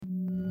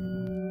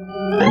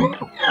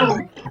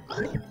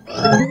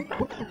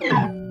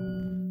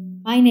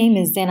My name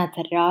is Zeina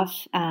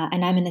Tarraf,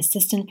 and I'm an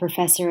assistant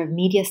professor of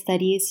media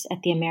studies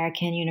at the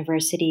American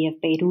University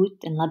of Beirut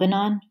in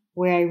Lebanon,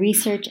 where I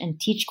research and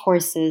teach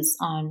courses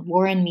on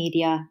war and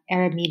media,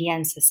 Arab media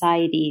and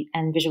society,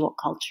 and visual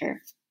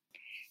culture.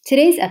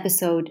 Today's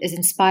episode is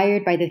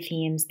inspired by the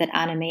themes that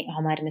animate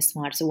Omar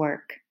Mismar's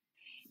work.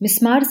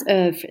 Mismar's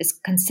oeuvre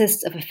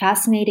consists of a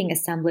fascinating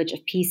assemblage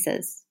of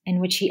pieces in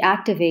which he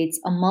activates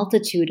a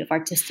multitude of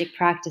artistic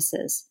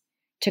practices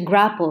to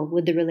grapple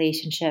with the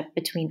relationship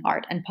between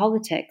art and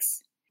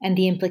politics and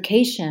the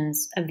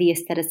implications of the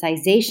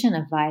aestheticization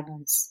of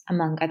violence,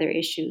 among other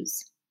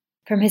issues.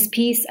 From his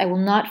piece, I Will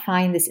Not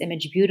Find This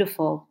Image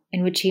Beautiful,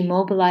 in which he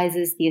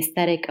mobilizes the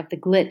aesthetic of the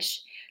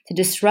glitch to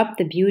disrupt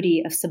the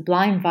beauty of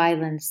sublime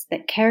violence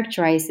that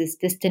characterizes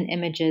distant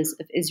images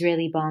of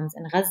Israeli bombs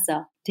in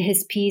Gaza, to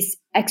his piece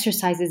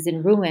Exercises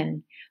in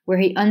Ruin, where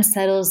he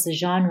unsettles the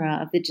genre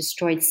of the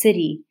destroyed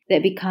city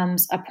that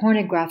becomes a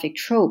pornographic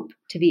trope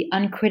to be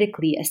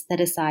uncritically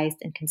aestheticized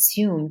and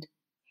consumed.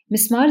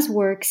 Mismar's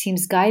work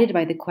seems guided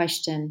by the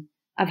question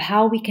of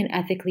how we can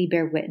ethically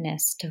bear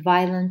witness to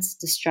violence,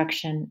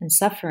 destruction, and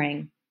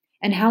suffering,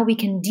 and how we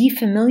can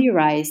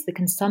defamiliarize the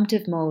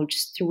consumptive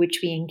modes through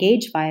which we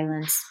engage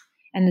violence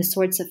and the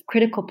sorts of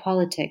critical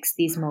politics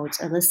these modes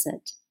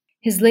elicit.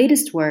 His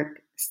latest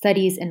work,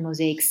 Studies in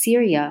Mosaics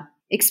Syria,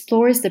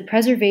 explores the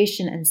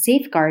preservation and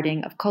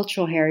safeguarding of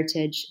cultural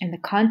heritage in the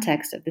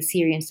context of the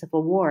Syrian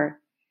civil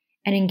war,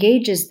 and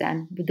engages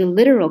then with the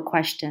literal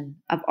question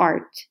of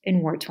art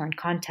in war-torn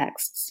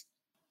contexts.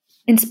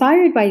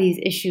 Inspired by these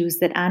issues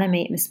that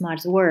animate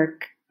Mismar's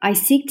work, I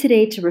seek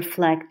today to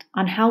reflect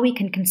on how we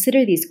can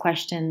consider these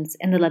questions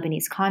in the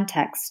Lebanese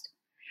context,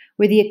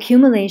 where the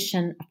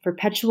accumulation of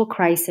perpetual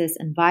crisis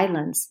and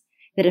violence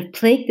that have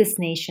plagued this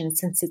nation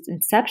since its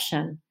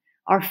inception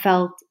are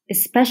felt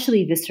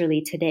especially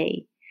viscerally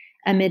today,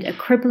 amid a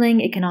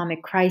crippling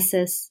economic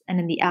crisis and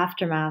in the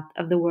aftermath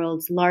of the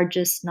world's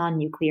largest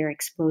non-nuclear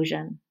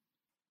explosion.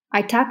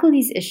 I tackle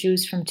these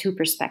issues from two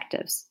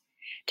perspectives: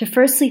 to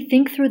firstly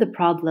think through the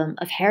problem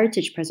of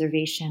heritage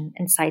preservation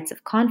in sites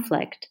of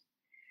conflict,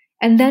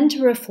 and then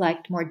to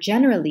reflect more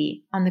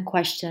generally on the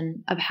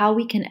question of how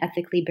we can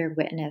ethically bear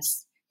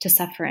witness to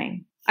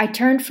suffering. I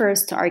turn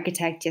first to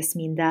architect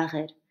Yasmine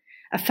Dagher,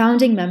 a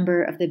founding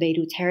member of the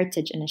Beirut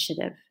Heritage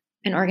Initiative,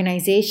 an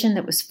organization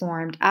that was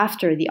formed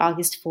after the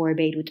August 4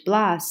 Beirut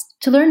Blast,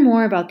 to learn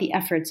more about the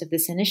efforts of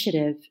this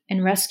initiative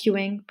in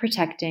rescuing,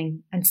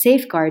 protecting, and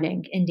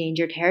safeguarding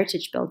endangered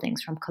heritage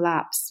buildings from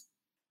collapse.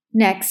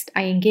 Next,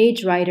 I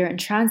engage writer and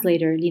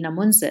translator Lina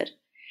Mounzer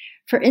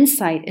for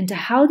insight into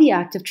how the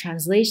act of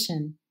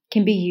translation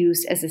can be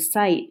used as a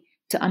site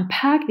to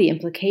unpack the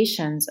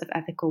implications of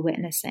ethical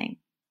witnessing.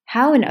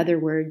 How, in other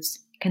words,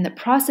 can the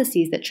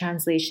processes that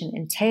translation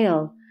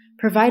entail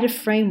provide a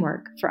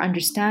framework for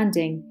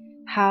understanding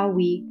how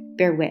we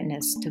bear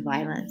witness to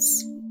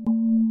violence?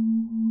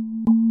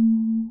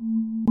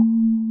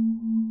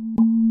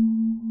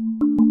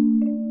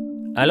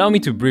 Allow me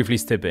to briefly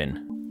step in.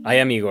 I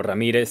am Igor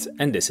Ramirez,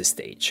 and this is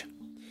Stage.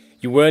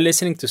 You were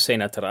listening to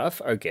Zeina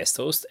Tarraf, our guest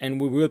host, and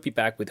we will be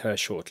back with her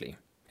shortly.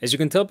 As you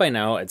can tell by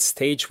now, at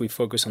Stage we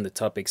focus on the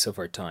topics of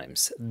our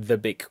times, the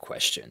big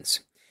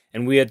questions.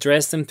 And we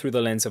address them through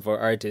the lens of our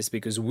artists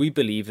because we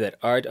believe that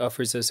art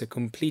offers us a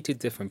completely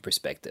different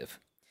perspective.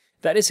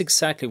 That is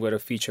exactly what our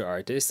feature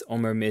artist,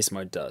 Omar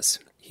Mismar, does.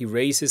 He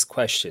raises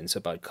questions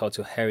about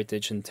cultural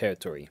heritage and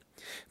territory,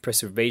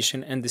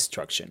 preservation and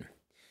destruction.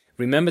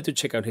 Remember to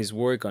check out his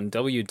work on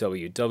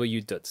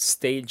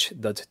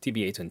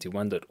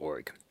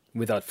www.stage.tba21.org.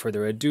 Without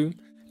further ado,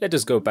 let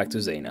us go back to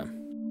Zeina.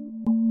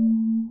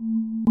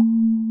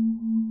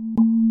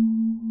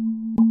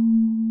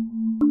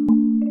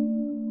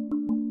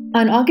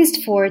 On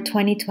August 4,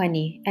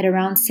 2020, at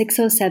around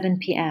 6:07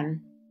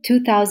 p.m.,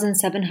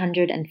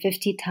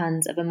 2,750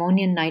 tons of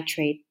ammonium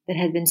nitrate that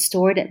had been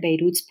stored at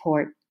Beirut's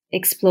port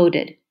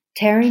exploded,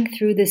 tearing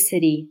through the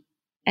city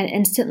and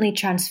instantly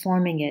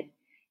transforming it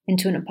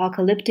into an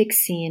apocalyptic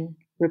scene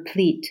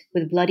replete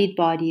with bloodied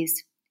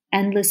bodies,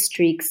 endless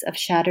streaks of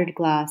shattered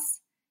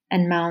glass,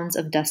 and mounds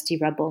of dusty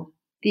rubble.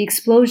 The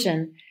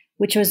explosion,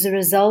 which was the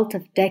result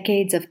of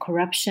decades of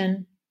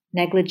corruption,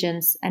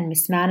 negligence, and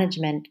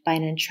mismanagement by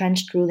an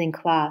entrenched ruling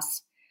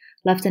class,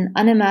 left an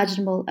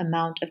unimaginable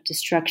amount of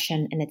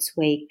destruction in its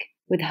wake,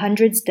 with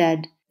hundreds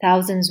dead,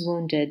 thousands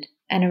wounded,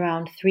 and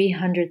around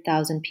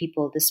 300,000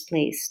 people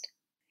displaced.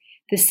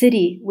 The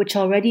city, which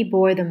already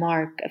bore the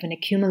mark of an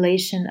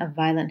accumulation of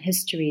violent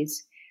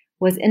histories,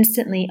 was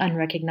instantly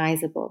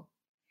unrecognizable,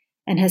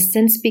 and has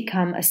since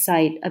become a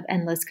site of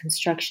endless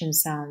construction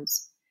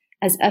sounds,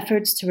 as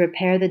efforts to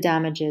repair the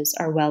damages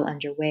are well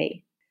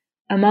underway.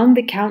 Among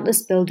the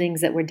countless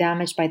buildings that were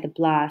damaged by the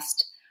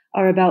blast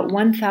are about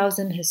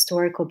 1,000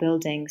 historical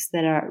buildings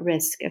that are at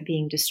risk of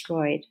being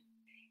destroyed.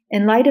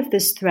 In light of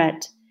this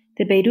threat,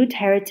 the Beirut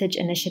Heritage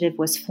Initiative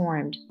was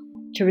formed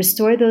to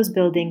restore those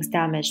buildings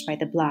damaged by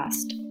the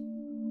blast.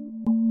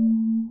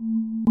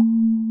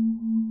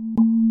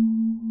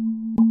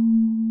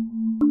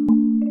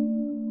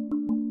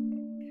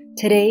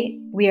 Today,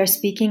 we are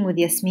speaking with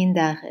Yasmine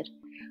Dagher,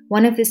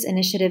 one of this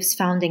initiative's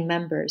founding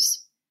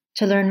members,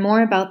 to learn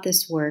more about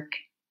this work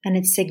and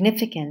its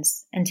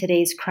significance in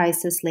today's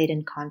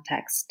crisis-laden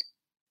context.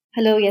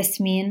 Hello,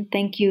 Yasmine.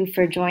 Thank you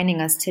for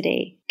joining us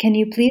today. Can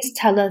you please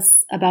tell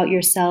us about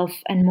yourself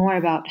and more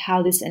about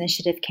how this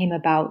initiative came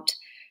about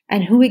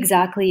and who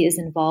exactly is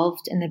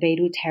involved in the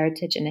Beirut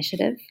Heritage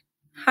Initiative?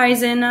 Hi,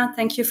 Zeina.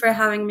 Thank you for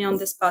having me on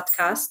this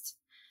podcast.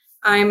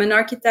 I'm an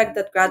architect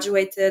that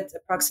graduated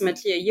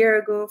approximately a year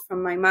ago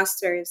from my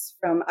master's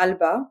from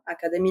ALBA,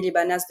 Académie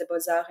Libanaise des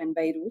Beaux-Arts in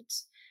Beirut.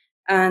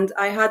 And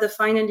I had a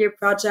final year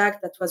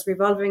project that was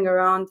revolving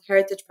around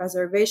heritage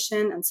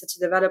preservation and city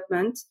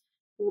development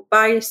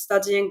by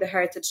studying the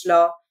heritage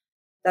law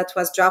that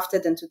was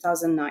drafted in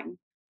 2009.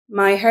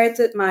 My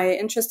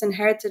interest in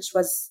heritage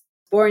was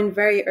born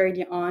very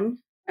early on,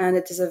 and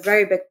it is a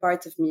very big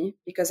part of me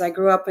because I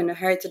grew up in a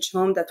heritage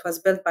home that was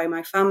built by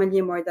my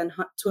family more than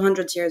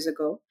 200 years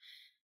ago.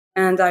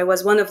 And I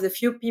was one of the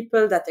few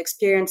people that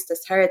experienced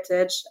this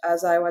heritage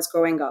as I was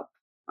growing up.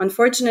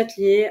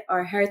 Unfortunately,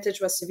 our heritage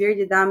was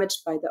severely damaged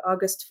by the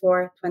August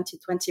 4,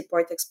 2020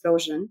 port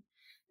explosion.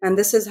 And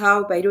this is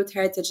how Beirut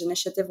Heritage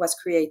Initiative was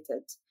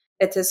created.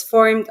 It is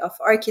formed of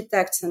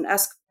architects and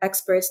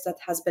experts that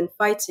has been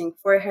fighting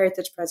for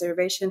heritage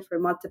preservation for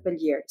multiple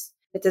years.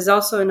 It is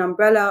also an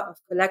umbrella of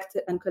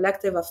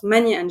collective of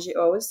many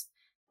NGOs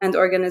and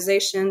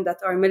organizations that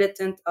are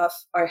militant of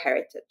our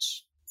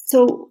heritage.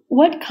 So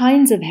what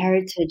kinds of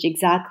heritage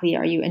exactly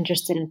are you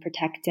interested in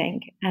protecting?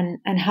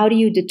 And how do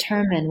you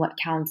determine what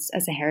counts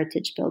as a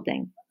heritage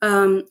building?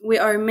 We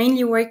are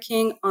mainly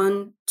working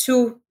on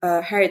two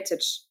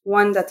heritage.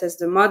 One that is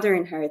the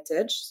modern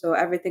heritage, so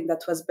everything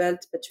that was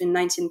built between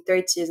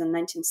 1930s and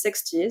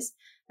 1960s.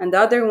 And the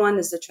other one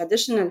is the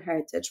traditional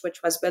heritage,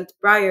 which was built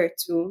prior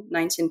to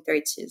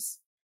 1930s.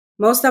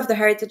 Most of the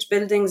heritage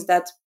buildings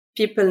that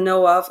people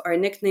know of are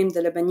nicknamed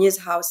the Lebanese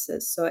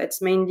houses. So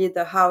it's mainly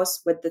the house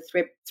with the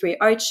three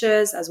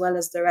arches, as well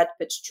as the red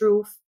pitched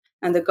roof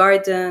and the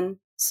garden.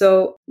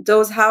 So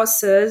those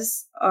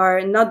houses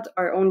are not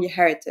our only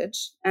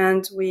heritage.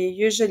 And we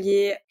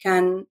usually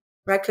can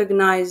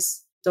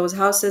recognize those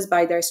houses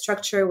by their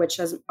structure, which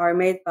are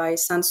made by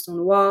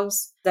sandstone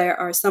walls. There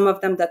are some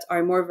of them that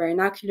are more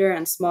vernacular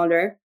and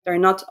smaller. They're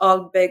not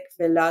all big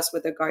villas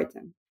with a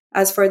garden.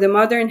 As for the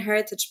modern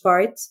heritage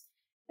part,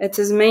 it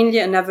is mainly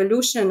an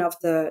evolution of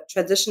the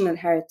traditional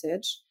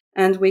heritage,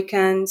 and we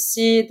can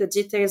see the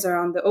details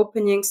around the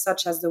openings,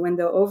 such as the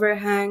window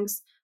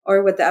overhangs,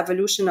 or with the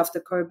evolution of the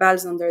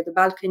corbels under the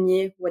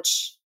balcony,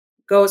 which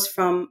goes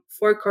from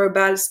 4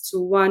 corbels to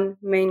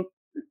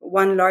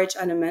one large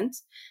element.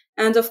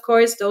 And of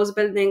course, those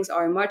buildings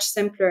are much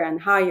simpler and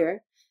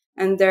higher,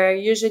 and they're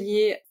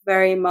usually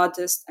very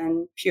modest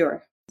and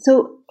pure.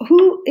 So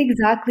who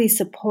exactly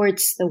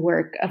supports the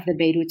work of the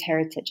Beirut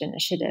Heritage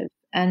Initiative?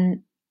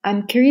 And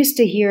I'm curious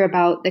to hear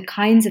about the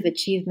kinds of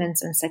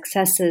achievements and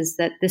successes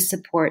that this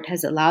support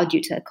has allowed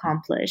you to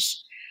accomplish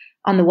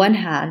on the one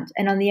hand.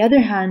 And on the other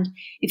hand,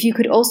 if you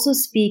could also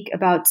speak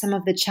about some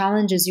of the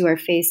challenges you are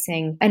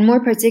facing, and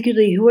more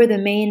particularly, who are the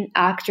main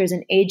actors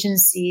and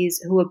agencies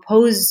who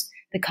oppose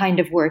the kind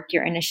of work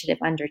your initiative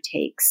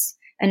undertakes?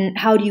 And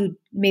how do you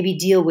maybe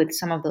deal with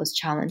some of those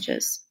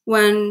challenges?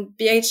 When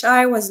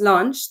BHI was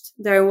launched,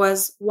 there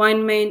was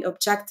one main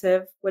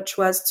objective, which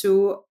was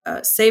to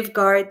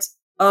safeguard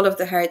all of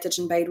the heritage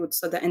in Beirut,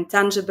 so the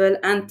intangible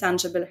and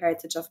tangible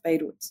heritage of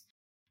Beirut.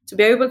 To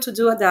be able to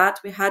do that,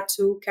 we had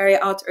to carry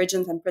out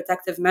urgent and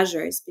protective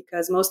measures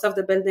because most of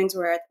the buildings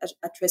were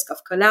at risk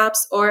of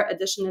collapse or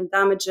additional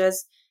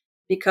damages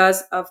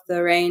because of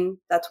the rain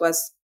that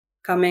was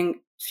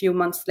coming a few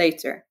months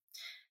later.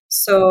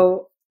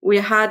 So we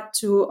had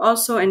to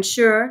also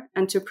ensure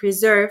and to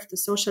preserve the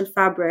social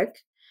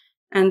fabric.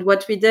 And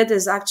what we did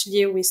is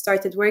actually we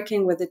started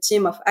working with a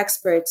team of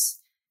experts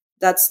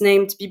that's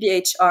named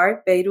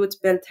BBHR, Beirut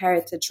Built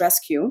Heritage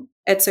Rescue.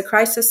 It's a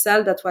crisis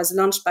cell that was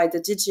launched by the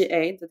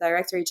DGA, the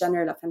Directorate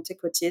General of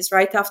Antiquities,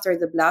 right after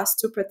the blast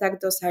to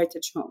protect those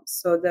heritage homes.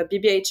 So the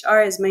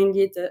BBHR is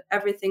mainly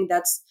everything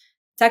that's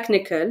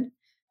technical,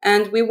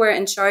 and we were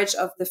in charge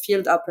of the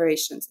field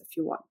operations, if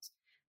you want.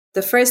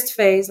 The first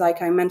phase,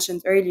 like I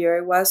mentioned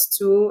earlier, was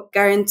to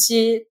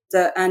guarantee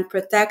that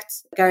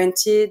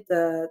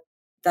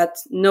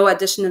no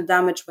additional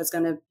damage was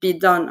going to be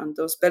done on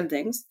those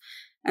buildings.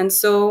 And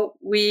so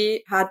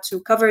we had to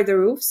cover the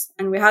roofs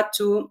and we had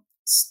to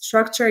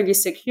structurally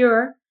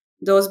secure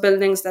those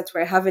buildings that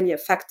were heavily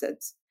affected.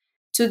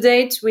 To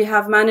date, we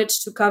have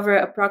managed to cover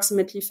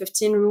approximately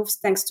 15 roofs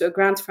thanks to a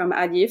grant from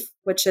ALIF,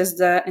 which is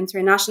the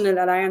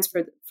International Alliance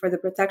for the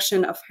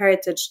Protection of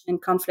Heritage in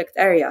Conflict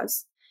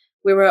Areas.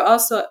 We were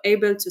also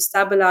able to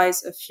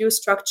stabilize a few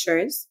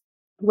structures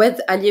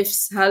with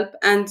ALIF's help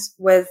and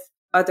with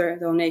other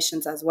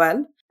donations as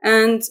well.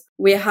 And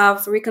we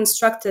have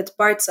reconstructed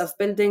parts of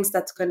buildings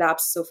that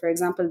collapsed. So, for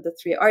example, the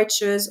 3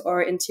 arches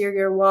or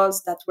interior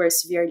walls that were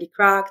severely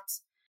cracked,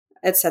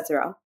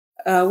 etc.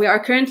 We are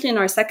currently in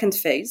our second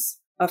phase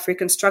of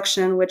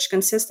reconstruction, which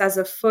consists as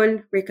a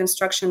full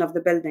reconstruction of the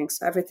building.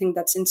 So everything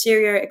that's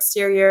interior,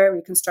 exterior,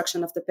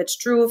 reconstruction of the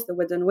pitched roof, the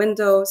wooden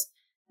windows,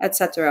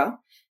 etc.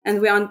 And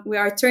we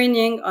are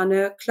turning on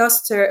a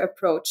cluster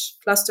approach,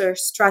 cluster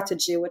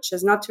strategy, which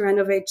is not to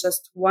renovate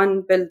just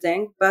one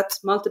building, but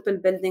multiple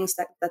buildings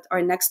that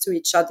are next to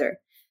each other,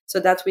 so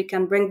that we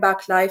can bring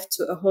back life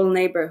to a whole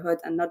neighborhood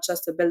and not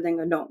just a building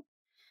alone.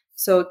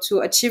 So to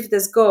achieve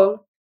this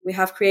goal, we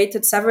have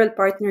created several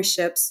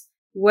partnerships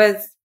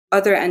with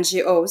other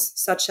NGOs,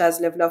 such as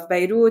Live Love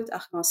Beirut,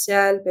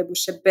 Arc-en-Ciel, Bebou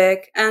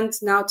Shebek, and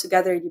now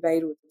Together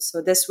Beirut.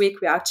 So this week,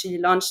 we actually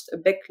launched a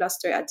big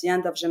cluster at the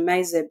end of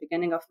Jemaise,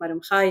 beginning of Marem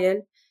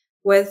Khayel,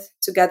 with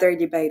Together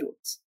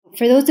Beirut.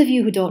 For those of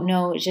you who don't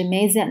know,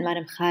 Jemaise and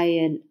Marem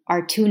Khayel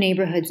are two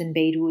neighborhoods in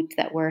Beirut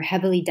that were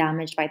heavily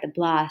damaged by the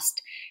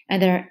blast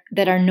and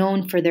that are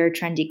known for their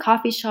trendy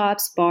coffee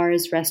shops,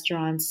 bars,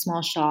 restaurants,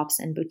 small shops,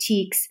 and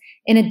boutiques,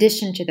 in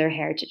addition to their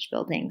heritage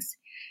buildings.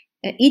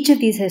 Each of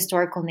these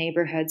historical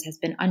neighborhoods has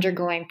been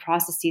undergoing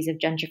processes of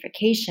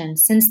gentrification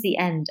since the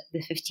end of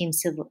the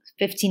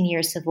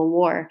 15-year civil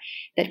war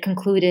that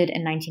concluded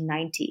in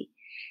 1990.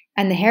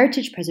 And the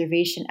heritage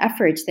preservation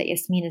efforts that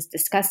Yasmine is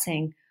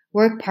discussing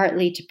work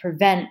partly to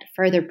prevent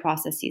further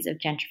processes of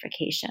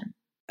gentrification.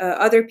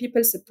 Other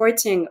people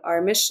supporting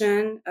our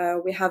mission,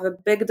 we have a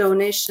big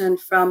donation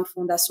from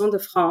Fondation de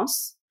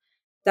France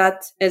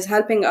that is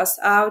helping us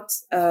out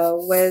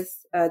with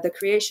the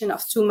creation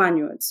of two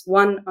manuals,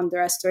 one on the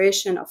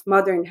restoration of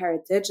modern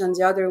heritage and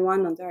the other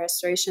one on the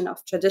restoration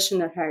of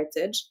traditional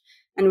heritage.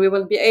 And we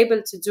will be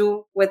able to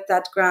do with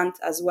that grant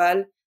as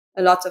well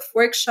a lot of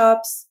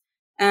workshops.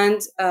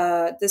 And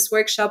this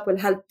workshop will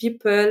help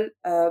people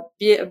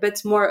be a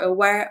bit more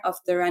aware of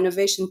the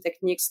renovation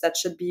techniques that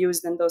should be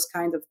used in those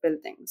kind of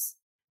buildings.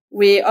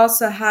 We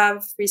also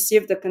have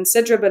received a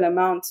considerable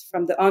amount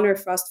from the Honor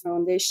Frost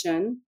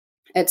Foundation.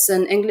 It's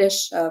an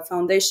English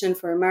foundation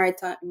for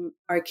maritime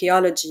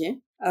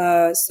archaeology.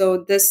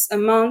 So this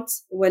amount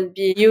will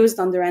be used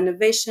on the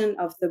renovation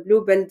of the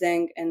blue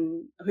building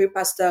in Rue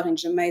Pasteur in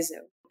Jemaise.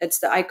 It's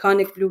the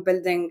iconic blue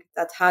building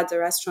that had a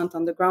restaurant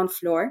on the ground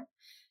floor.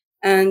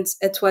 And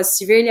it was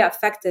severely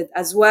affected,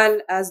 as well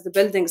as the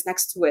buildings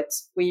next to it.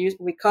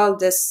 We call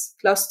this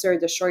cluster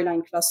the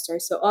shoreline cluster.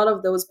 So all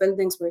of those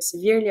buildings were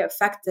severely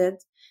affected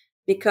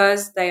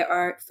because they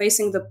are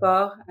facing the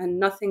port and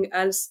nothing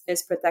else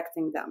is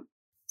protecting them.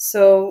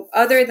 So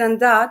other than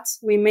that,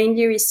 we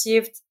mainly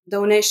received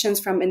donations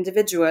from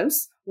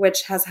individuals,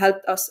 which has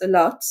helped us a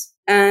lot,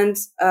 and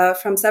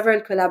from several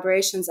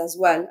collaborations as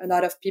well. A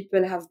lot of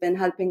people have been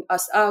helping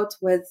us out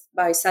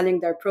by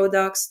selling their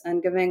products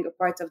and giving a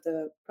part of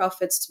the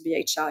profits to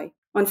BHI.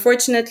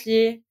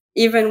 Unfortunately,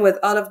 even with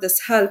all of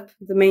this help,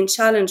 the main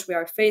challenge we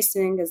are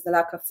facing is the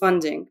lack of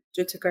funding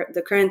due to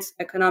the current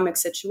economic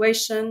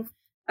situation,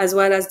 as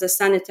well as the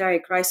sanitary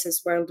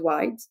crisis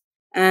worldwide.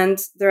 And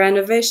the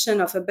renovation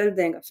of a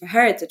building, of a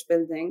heritage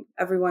building,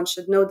 everyone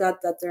should know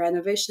that the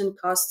renovation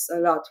costs a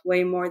lot,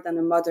 way more than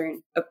a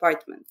modern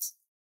apartment.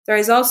 There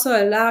is also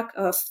a lack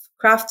of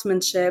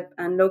craftsmanship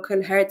and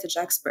local heritage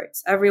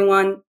experts.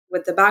 Everyone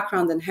with the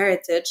background in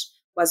heritage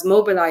was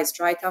mobilized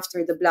right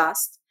after the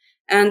blast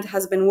and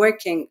has been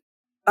working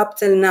up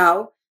till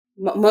now.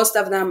 Most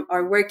of them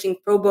are working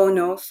pro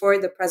bono for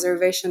the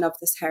preservation of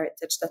this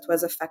heritage that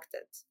was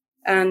affected.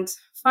 And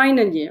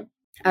finally,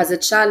 as a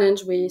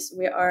challenge,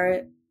 we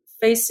are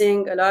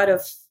facing a lot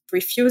of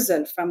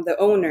refusal from the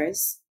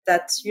owners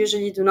that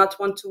usually do not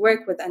want to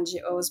work with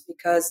NGOs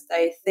because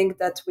they think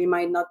that we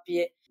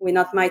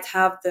might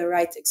have the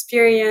right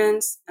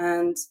experience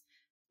and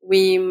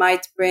we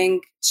might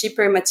bring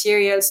cheaper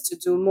materials to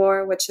do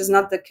more, which is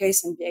not the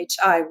case in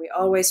BHI. We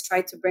always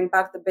try to bring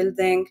back the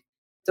building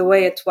the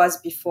way it was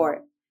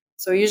before.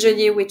 So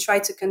usually we try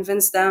to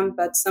convince them,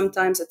 but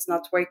sometimes it's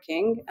not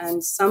working.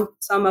 And some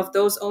of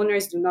those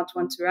owners do not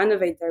want to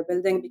renovate their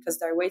building because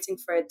they're waiting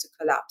for it to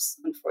collapse,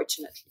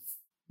 unfortunately.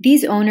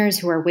 These owners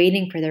who are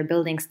waiting for their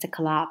buildings to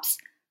collapse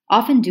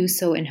often do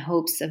so in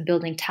hopes of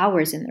building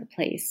towers in their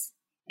place.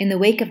 In the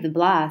wake of the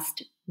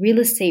blast, real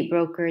estate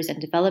brokers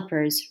and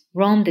developers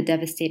roamed the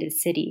devastated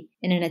city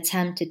in an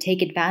attempt to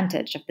take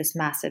advantage of this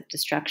massive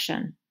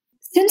destruction.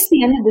 Since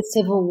the end of the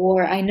Civil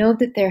War, I know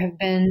that there have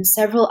been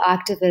several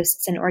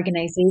activists and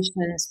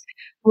organizations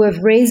who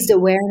have raised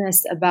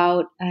awareness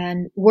about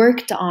and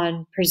worked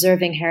on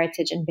preserving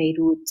heritage in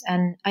Beirut.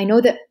 And I know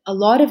that a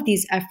lot of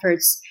these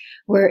efforts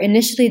were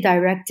initially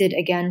directed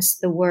against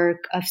the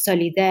work of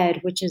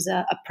Solidaire, which is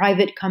a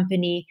private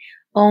company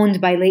owned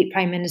by late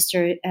Prime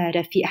Minister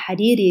Rafiq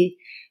Hariri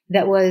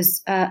that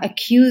was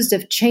accused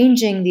of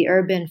changing the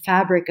urban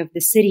fabric of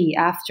the city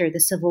after the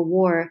Civil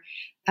War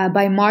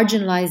by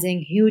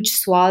marginalizing huge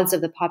swaths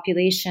of the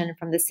population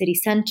from the city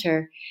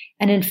center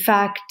and, in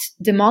fact,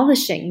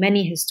 demolishing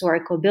many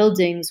historical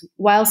buildings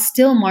while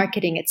still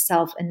marketing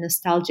itself in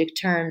nostalgic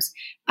terms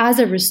as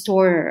a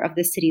restorer of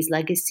the city's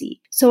legacy.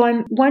 So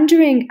I'm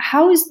wondering,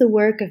 how is the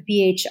work of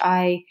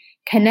BHI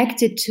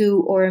connected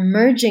to or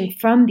emerging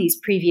from these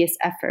previous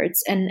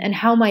efforts, and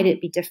how might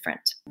it be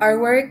different? Our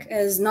work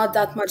is not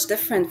that much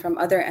different from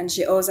other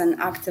NGOs and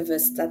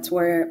activists that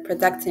were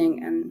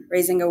protecting and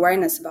raising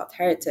awareness about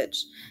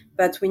heritage.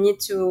 But we need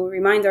to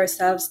remind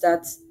ourselves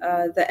that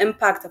the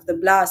impact of the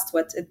blast,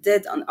 what it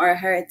did on our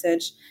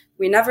heritage,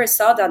 we never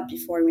saw that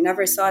before. We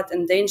never saw it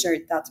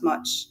endangered that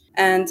much.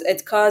 And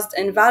it caused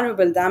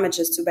invaluable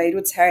damages to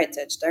Beirut's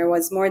heritage. There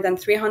was more than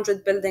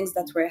 300 buildings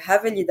that were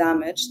heavily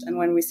damaged. And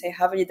when we say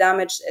heavily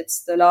damaged,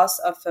 it's the loss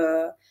of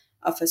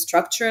a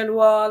structural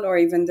wall or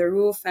even the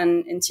roof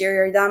and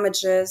interior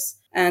damages.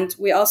 And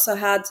we also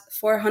had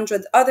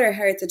 400 other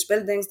heritage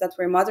buildings that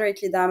were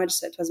moderately damaged.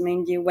 So it was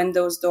mainly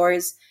windows,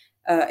 doors,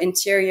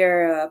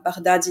 interior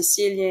Baghdadi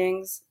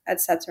ceilings,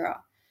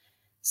 etc.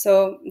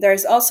 So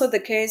there's also the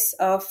case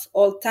of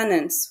old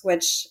tenants,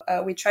 which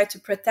we try to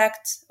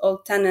protect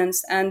old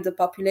tenants and the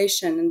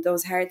population in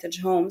those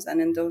heritage homes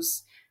and in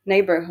those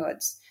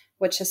neighborhoods,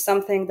 which is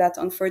something that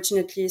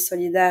unfortunately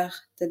Solidaire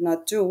did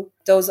not do.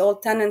 Those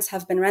old tenants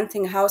have been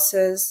renting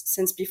houses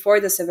since before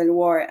the Civil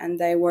War, and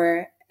they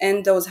were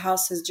in those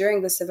houses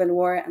during the Civil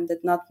War and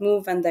did not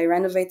move, and they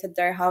renovated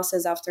their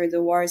houses after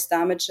the war's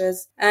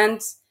damages.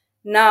 And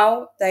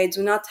now they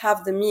do not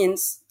have the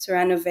means to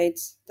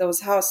renovate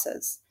those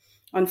houses.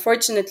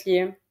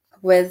 Unfortunately,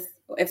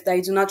 if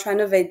they do not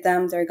renovate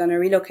them, they're going to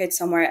relocate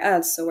somewhere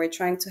else. So we're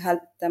trying to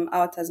help them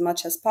out as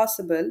much as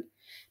possible,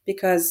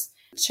 because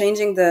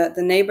changing the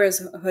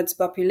neighborhood's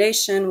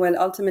population will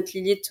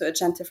ultimately lead to a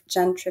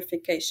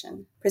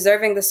gentrification.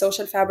 Preserving the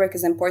social fabric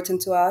is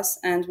important to us,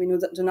 and we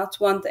do not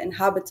want the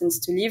inhabitants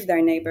to leave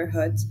their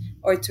neighborhood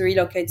or to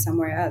relocate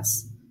somewhere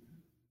else.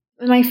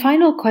 My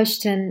final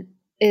question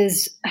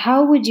is,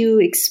 how would you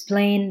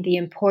explain the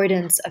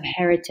importance of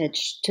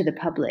heritage to the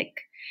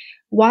public?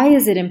 Why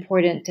is it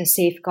important to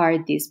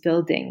safeguard these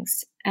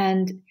buildings?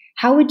 And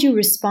how would you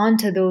respond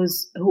to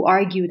those who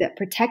argue that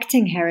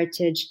protecting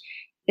heritage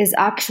is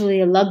actually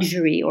a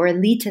luxury or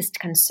elitist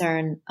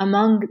concern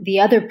among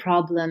the other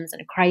problems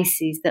and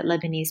crises that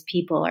Lebanese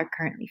people are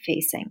currently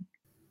facing?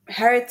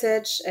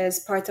 Heritage is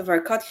part of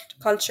our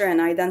culture and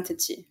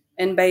identity.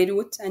 In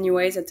Beirut,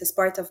 anyways, it is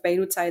part of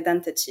Beirut's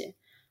identity.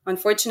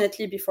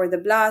 Unfortunately, before the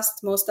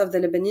blast, most of the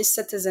Lebanese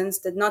citizens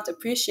did not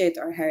appreciate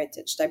our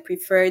heritage. They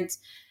preferred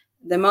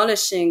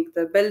demolishing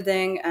the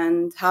building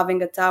and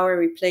having a tower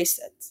replace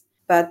it.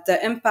 But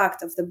the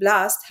impact of the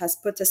blast has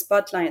put a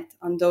spotlight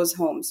on those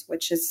homes,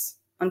 which is,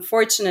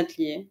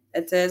 unfortunately,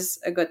 it is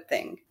a good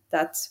thing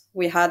that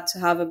we had to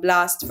have a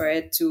blast for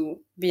it to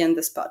be in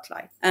the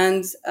spotlight.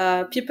 And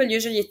people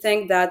usually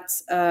think that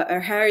a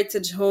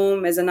heritage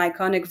home is an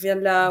iconic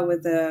villa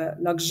with a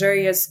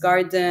luxurious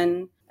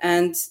garden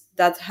and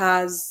that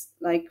has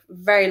like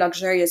very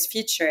luxurious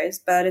features,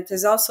 but it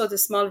is also the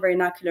small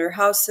vernacular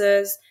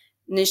houses,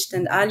 niched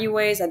and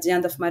alleyways at the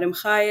end of Marim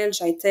Khail,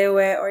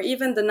 Jaitewe, or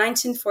even the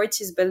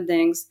 1940s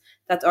buildings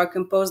that are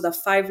composed of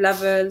 5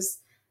 levels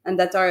and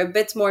that are a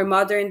bit more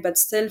modern but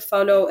still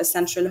follow a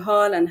central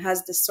hall and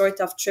has this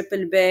sort of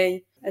triple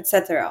bay,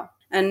 etc.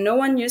 And no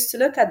one used to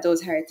look at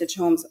those heritage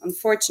homes,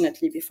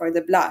 unfortunately, before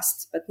the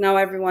blast. But now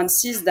everyone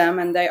sees them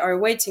and they are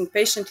waiting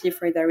patiently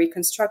for their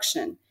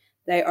reconstruction.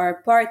 They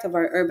are part of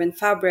our urban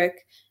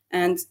fabric.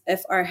 And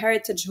if our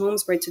heritage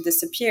homes were to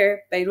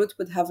disappear, Beirut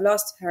would have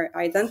lost her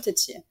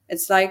identity.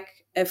 It's like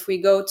if we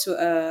go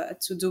to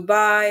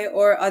Dubai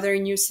or other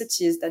new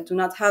cities that do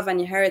not have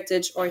any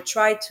heritage or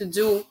try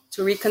to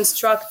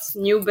reconstruct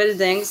new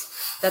buildings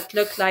that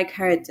look like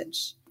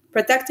heritage.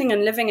 Protecting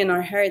and living in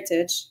our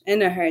heritage,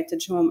 in a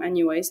heritage home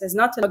anyways, is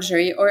not a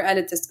luxury or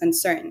elitist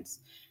concern.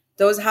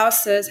 Those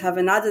houses have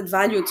an added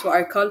value to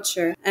our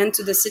culture and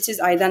to the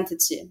city's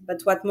identity.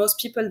 But what most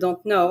people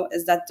don't know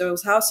is that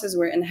those houses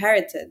were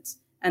inherited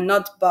and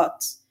not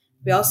bought.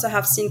 We also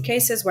have seen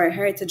cases where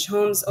heritage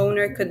homes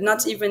owner could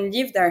not even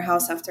leave their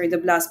house after the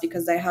blast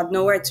because they had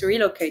nowhere to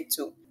relocate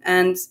to.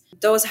 And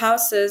those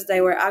houses,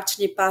 they were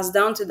actually passed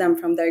down to them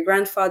from their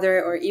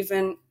grandfather or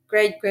even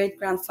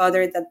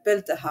great-great-grandfather that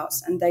built the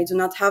house. And they do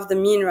not have the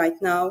means right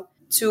now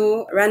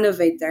to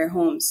renovate their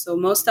homes. So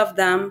most of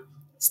them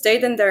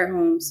stayed in their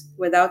homes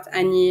without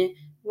any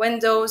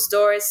windows,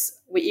 doors.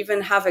 We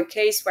even have a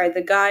case where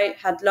the guy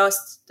had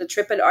lost the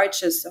triple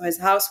arches, so his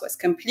house was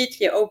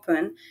completely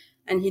open,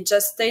 and he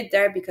just stayed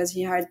there because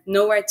he had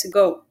nowhere to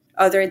go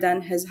other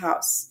than his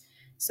house.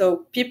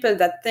 So people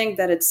that think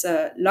that it's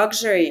a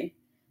luxury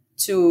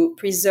to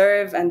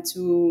preserve and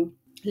to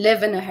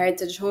live in a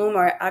heritage home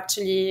are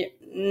actually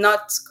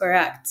not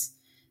correct.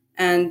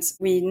 And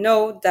we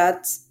know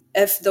that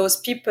if those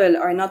people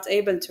are not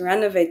able to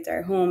renovate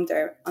their home,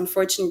 they're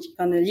unfortunately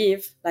going to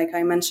leave, like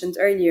I mentioned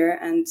earlier,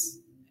 and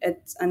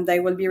they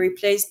will be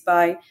replaced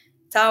by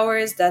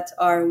towers that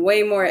are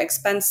way more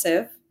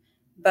expensive,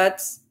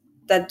 but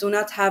that do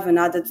not have an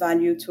added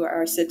value to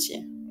our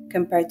city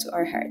compared to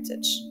our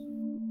heritage.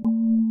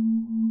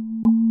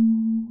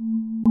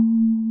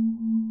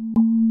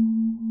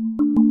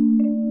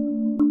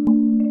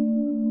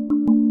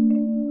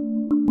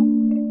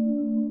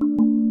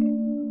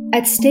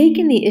 At stake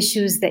in the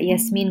issues that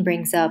Yasmine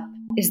brings up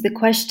is the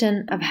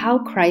question of how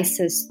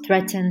crisis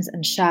threatens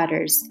and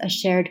shatters a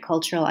shared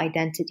cultural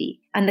identity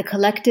and the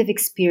collective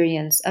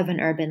experience of an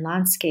urban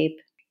landscape.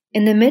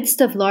 In the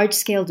midst of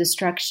large-scale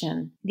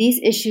destruction, these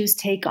issues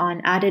take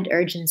on added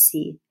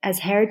urgency as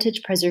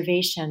heritage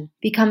preservation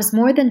becomes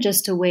more than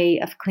just a way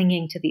of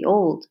clinging to the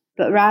old,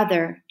 but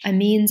rather a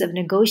means of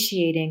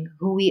negotiating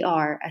who we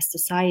are as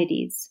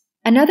societies.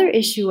 Another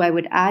issue I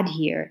would add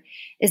here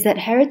is that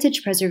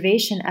heritage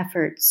preservation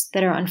efforts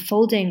that are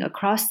unfolding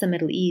across the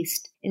Middle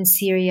East, in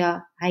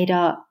Syria,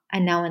 Iraq,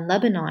 and now in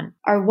Lebanon,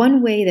 are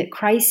one way that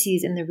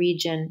crises in the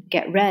region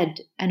get read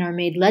and are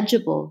made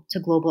legible to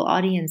global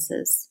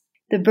audiences.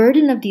 The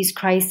burden of these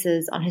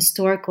crises on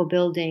historical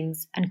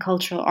buildings and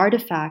cultural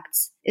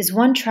artifacts is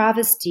one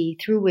travesty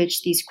through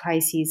which these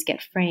crises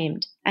get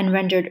framed and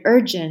rendered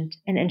urgent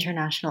in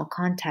international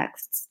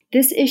contexts.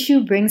 This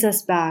issue brings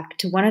us back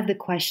to one of the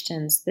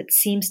questions that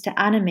seems to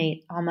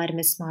animate Omar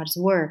Mismar's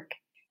work,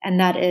 and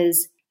that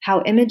is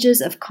how images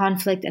of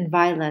conflict and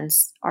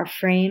violence are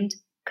framed,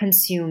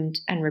 consumed,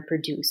 and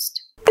reproduced.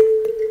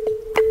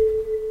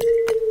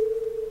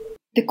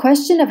 The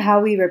question of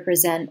how we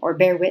represent or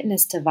bear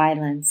witness to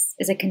violence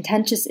is a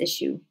contentious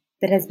issue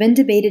that has been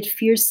debated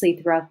fiercely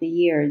throughout the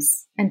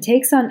years and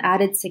takes on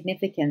added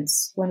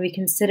significance when we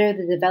consider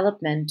the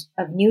development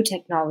of new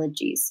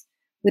technologies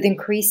with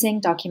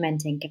increasing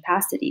documenting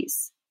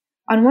capacities.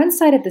 On one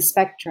side of the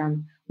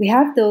spectrum, we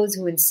have those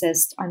who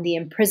insist on the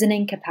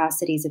imprisoning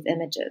capacities of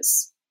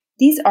images.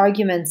 These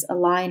arguments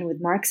align with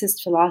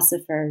Marxist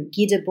philosopher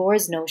Guy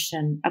Debord's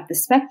notion of the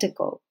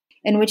spectacle,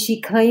 in which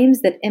he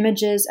claims that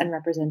images and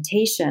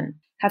representation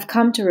have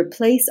come to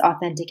replace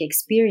authentic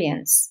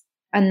experience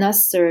and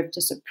thus serve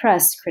to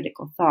suppress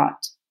critical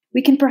thought.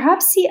 We can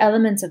perhaps see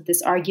elements of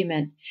this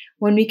argument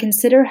when we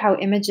consider how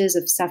images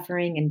of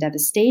suffering and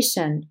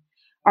devastation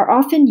are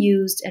often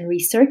used and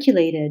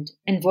recirculated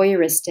in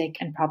voyeuristic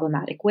and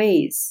problematic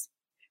ways.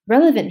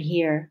 Relevant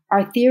here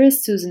are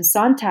theorist Susan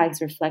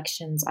Sontag's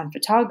reflections on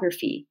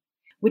photography,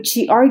 which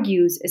she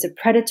argues is a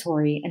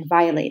predatory and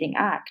violating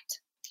act.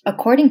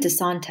 According to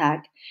Sontag,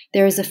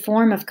 there is a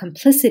form of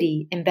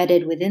complicity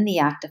embedded within the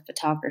act of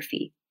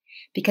photography,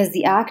 because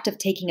the act of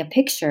taking a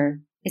picture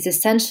is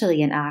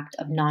essentially an act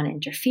of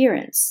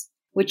non-interference,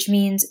 which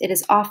means it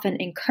is often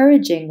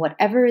encouraging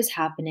whatever is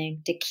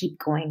happening to keep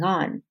going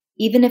on,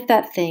 even if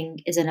that thing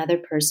is another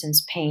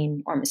person's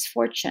pain or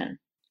misfortune.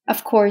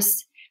 Of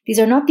course, these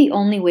are not the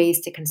only ways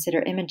to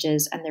consider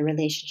images and their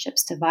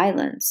relationships to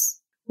violence.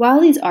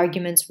 While these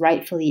arguments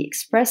rightfully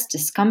express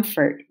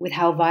discomfort with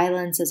how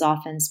violence is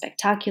often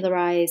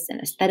spectacularized and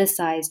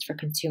aestheticized for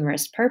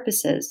consumerist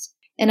purposes,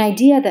 an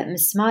idea that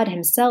Mismar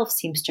himself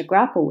seems to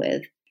grapple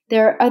with,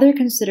 there are other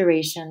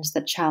considerations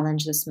that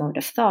challenge this mode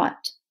of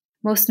thought.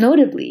 Most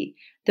notably,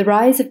 the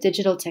rise of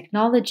digital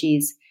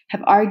technologies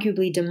have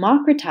arguably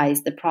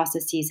democratized the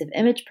processes of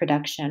image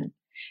production,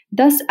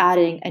 thus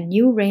adding a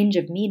new range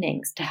of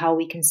meanings to how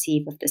we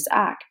conceive of this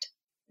act.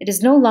 It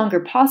is no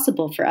longer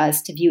possible for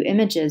us to view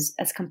images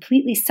as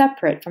completely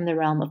separate from the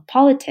realm of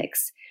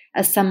politics,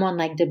 as someone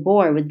like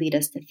Debord would lead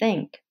us to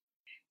think.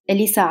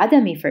 Elisa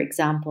Adami, for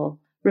example,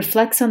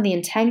 reflects on the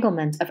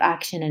entanglement of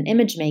action and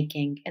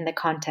image-making in the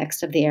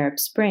context of the Arab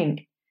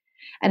Spring,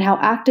 and how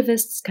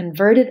activists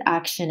converted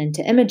action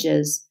into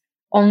images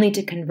only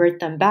to convert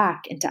them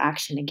back into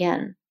action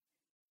again.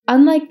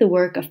 Unlike the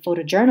work of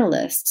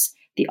photojournalists,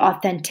 the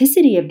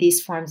authenticity of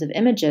these forms of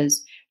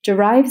images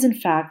derives in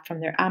fact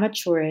from their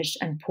amateurish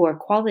and poor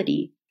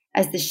quality,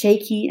 as the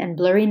shaky and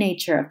blurry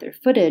nature of their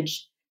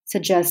footage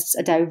suggests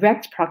a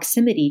direct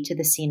proximity to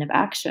the scene of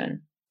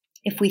action.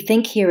 If we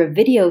think here of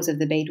videos of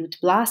the Beirut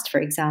Blast, for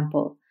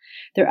example,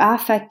 their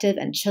affective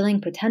and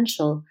chilling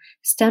potential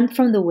stemmed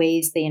from the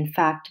ways they in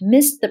fact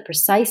missed the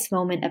precise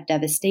moment of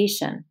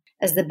devastation,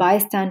 as the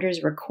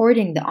bystanders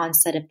recording the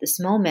onset of this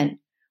moment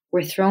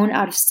were thrown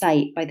out of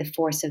sight by the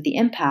force of the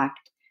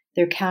impact,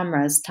 their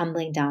cameras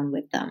tumbling down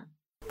with them.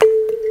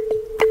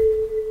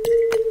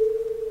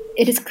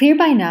 It is clear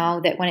by now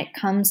that when it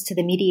comes to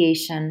the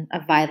mediation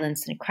of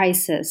violence and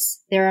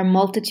crisis, there are a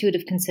multitude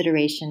of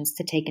considerations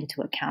to take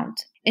into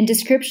account. In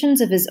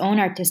descriptions of his own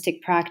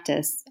artistic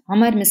practice,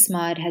 Omar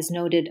Mismar has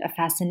noted a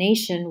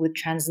fascination with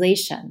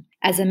translation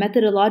as a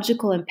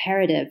methodological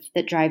imperative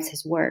that drives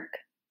his work.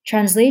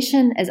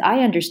 Translation, as I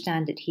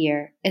understand it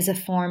here, is a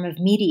form of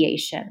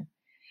mediation,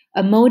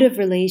 a mode of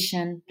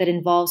relation that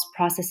involves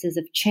processes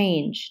of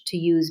change, to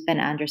use Ben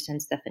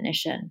Anderson's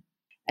definition.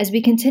 As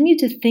we continue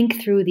to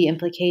think through the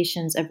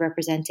implications of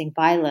representing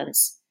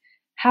violence,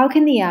 how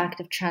can the act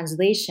of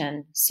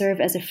translation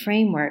serve as a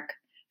framework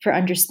for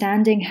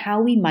understanding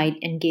how we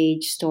might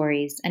engage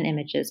stories and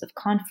images of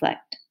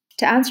conflict?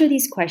 To answer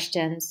these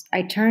questions,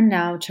 I turn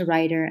now to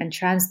writer and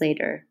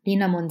translator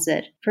Lina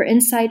Mounzer for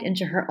insight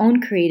into her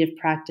own creative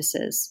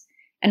practices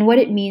and what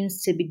it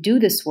means to do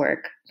this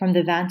work from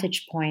the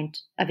vantage point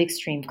of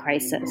extreme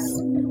crisis.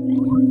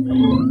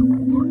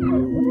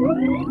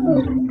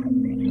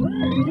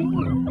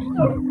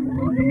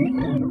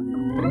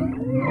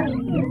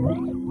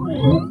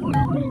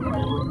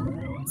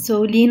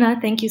 So, Lina,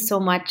 thank you so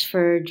much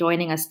for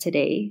joining us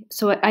today.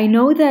 So, I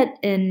know that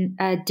in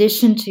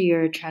addition to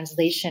your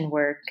translation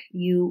work,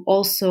 you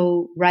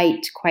also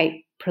write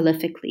quite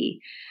prolifically,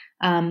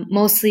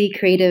 mostly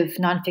creative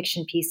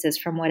nonfiction pieces,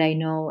 from what I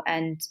know,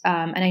 and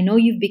I know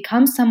you've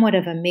become somewhat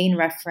of a main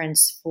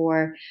reference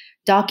for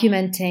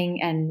documenting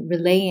and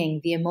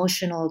relaying the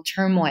emotional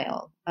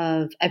turmoil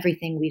of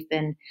everything we've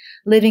been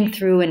living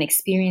through and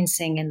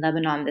experiencing in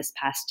Lebanon this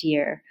past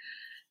year.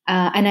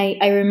 And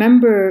I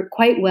remember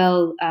quite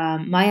well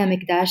Maya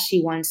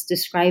Mikdashi once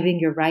describing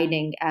your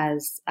writing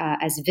as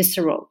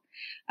visceral,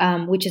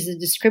 which is a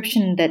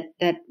description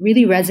that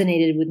really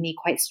resonated with me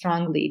quite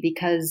strongly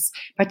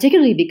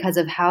particularly because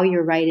of how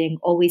your writing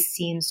always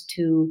seems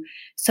to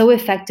so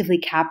effectively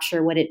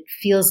capture what it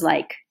feels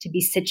like to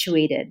be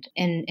situated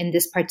in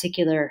this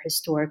particular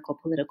historical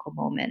political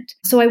moment.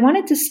 So I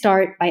wanted to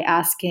start by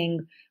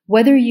asking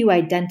whether you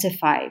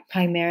identify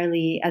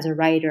primarily as a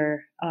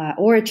writer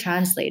or a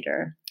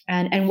translator,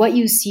 and what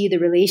you see the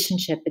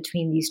relationship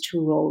between these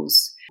two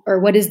roles, or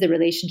what is the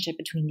relationship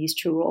between these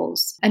two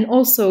roles. And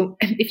also,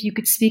 if you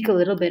could speak a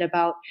little bit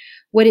about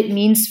what it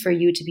means for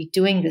you to be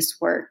doing this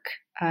work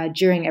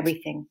during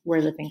everything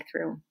we're living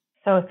through.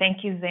 So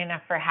thank you,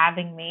 Zeina, for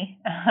having me.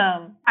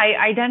 I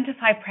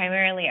identify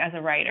primarily as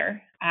a writer.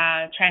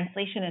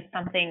 Translation is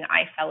something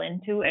I fell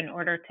into in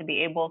order to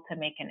be able to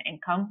make an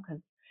income,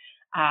 because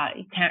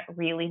you can't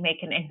really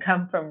make an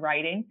income from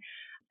writing.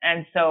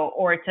 And so,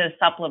 or to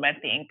supplement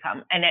the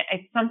income. And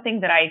it's something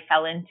that I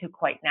fell into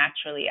quite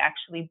naturally,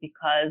 actually,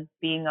 because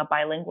being a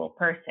bilingual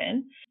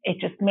person, it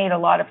just made a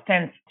lot of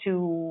sense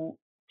to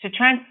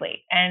translate.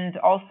 And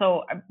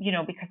also,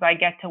 because I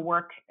get to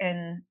work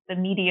in the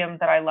medium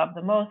that I love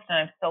the most, and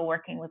I'm still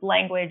working with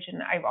language.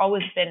 And I've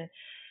always been,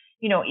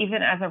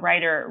 even as a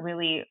writer,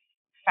 really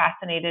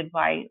fascinated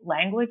by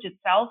language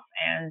itself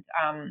and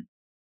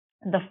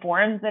the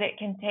forms that it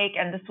can take.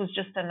 And this was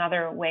just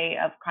another way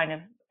of kind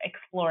of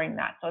exploring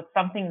that. So it's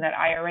something that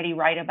I already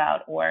write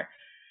about, or,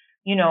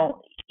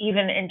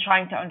 even in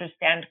trying to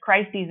understand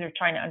crises or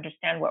trying to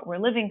understand what we're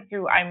living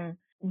through, I'm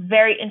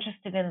very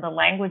interested in the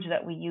language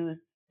that we use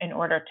in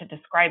order to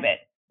describe it.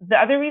 The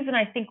other reason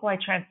I think why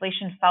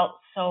translation felt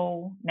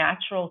so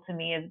natural to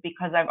me is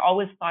because I've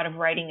always thought of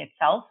writing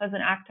itself as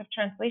an act of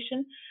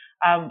translation.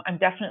 I'm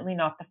definitely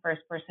not the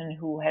first person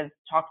who has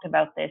talked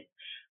about this.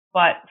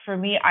 But for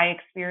me, I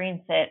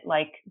experience it,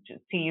 like,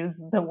 to use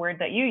the word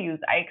that you use,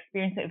 I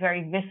experience it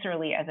very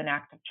viscerally as an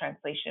act of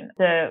translation.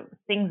 The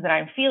things that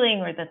I'm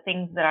feeling, or the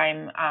things that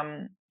I'm,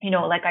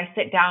 like I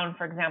sit down,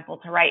 for example,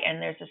 to write, and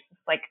there's just this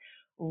like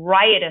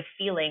riot of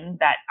feeling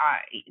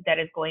that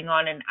is going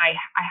on. And I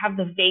have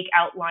the vague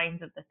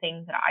outlines of the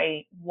things that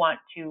I want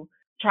to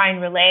try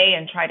and relay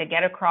and try to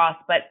get across,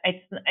 but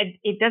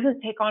it doesn't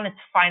take on its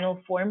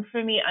final form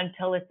for me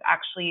until it's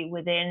actually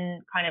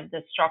within kind of the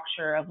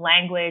structure of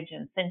language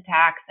and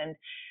syntax. And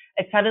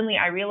suddenly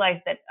I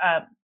realized that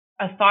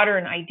a thought or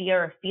an idea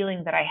or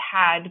feeling that I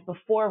had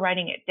before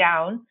writing it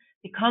down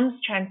becomes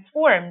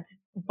transformed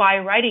by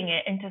writing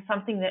it into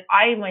something that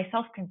I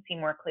myself can see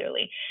more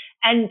clearly.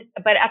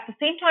 But at the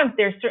same time,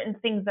 there's certain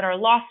things that are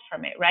lost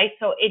from it, right?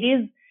 So it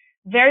is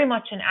very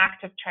much an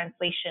act of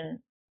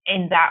translation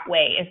in that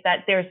way, is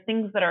that there's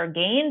things that are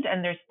gained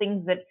and there's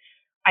things that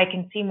I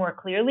can see more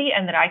clearly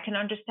and that I can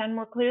understand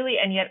more clearly.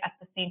 And yet at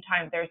the same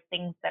time, there's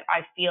things that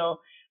I feel,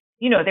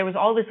 there was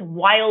all this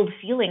wild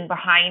feeling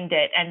behind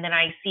it. And then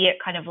I see it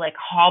kind of like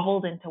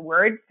hobbled into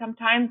words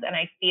sometimes. And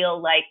I feel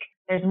like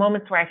there's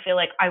moments where I feel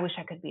like I wish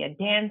I could be a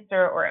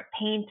dancer or a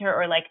painter,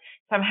 or like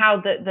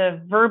somehow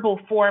the verbal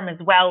form as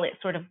well, it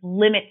sort of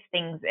limits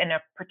things in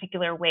a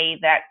particular way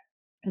that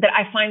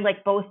I find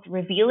like both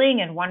revealing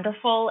and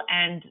wonderful,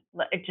 and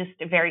just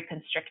very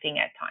constricting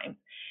at times.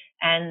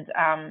 And,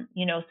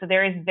 so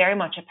there is very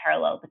much a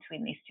parallel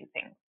between these two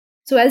things.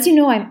 So as you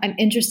know, I'm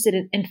interested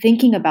in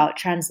thinking about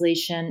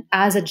translation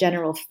as a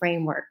general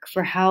framework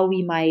for how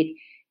we might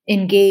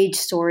engage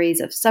stories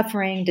of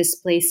suffering,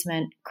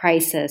 displacement,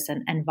 crisis,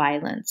 and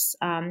violence.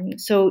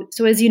 So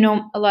as you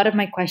know, a lot of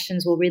my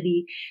questions will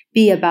really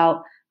be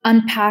about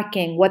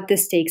unpacking what the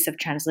stakes of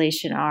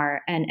translation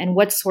are and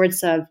what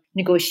sorts of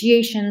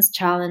negotiations,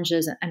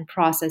 challenges, and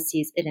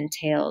processes it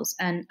entails.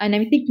 And I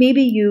think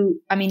maybe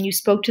you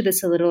spoke to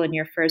this a little in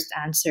your first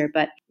answer,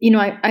 but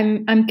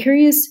I'm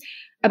curious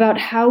about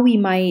how we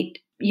might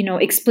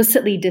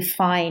explicitly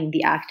define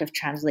the act of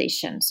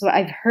translation. So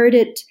I've heard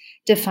it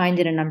defined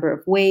in a number of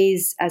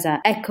ways, as an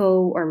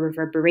echo or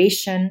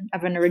reverberation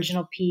of an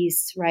original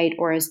piece, right?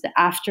 Or as the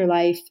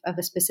afterlife of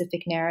a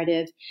specific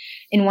narrative.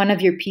 In one of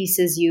your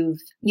pieces,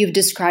 you've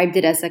described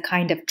it as a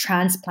kind of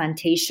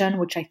transplantation,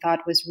 which I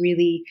thought was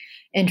really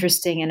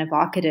interesting and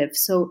evocative.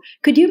 So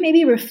could you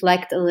maybe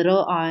reflect a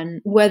little on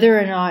whether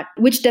or not,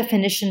 which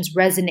definitions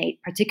resonate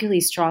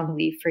particularly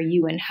strongly for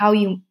you, and how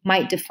you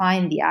might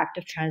define the act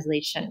of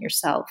translation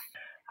yourself?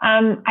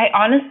 I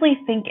honestly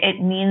think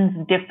it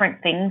means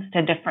different things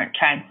to different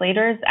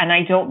translators. And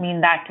I don't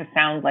mean that to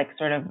sound like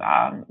sort of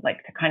like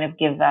to kind of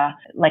give a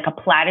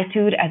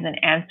platitude as an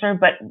answer.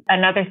 But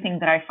another thing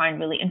that I find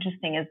really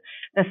interesting is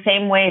the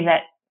same way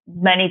that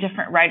many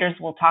different writers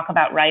will talk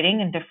about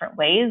writing in different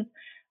ways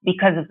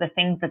because of the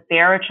things that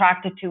they're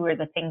attracted to or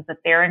the things that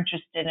they're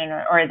interested in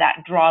or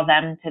that draw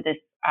them to this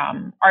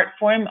art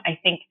form. I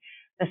think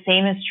the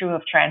same is true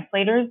of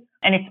translators.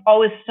 And it's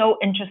always so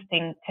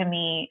interesting to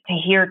me to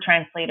hear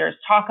translators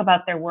talk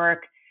about their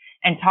work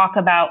and talk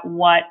about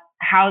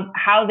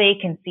how they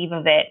conceive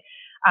of it.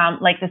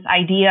 Like this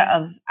idea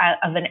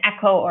of an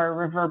echo or a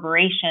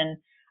reverberation.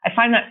 I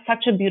find that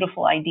such a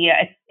beautiful idea.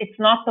 It's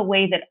not the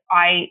way that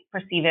I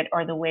perceive it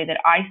or the way that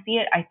I see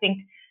it. I think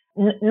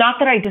not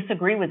that I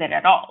disagree with it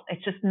at all.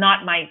 It's just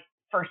not my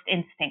first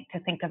instinct to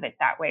think of it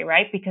that way,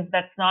 right? Because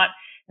that's not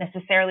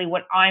necessarily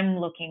what I'm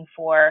looking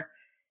for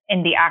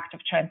in the act of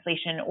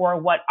translation or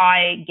what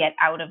I get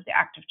out of the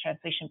act of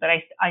translation. But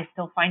I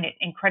still find it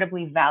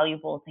incredibly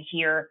valuable to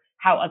hear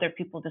how other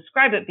people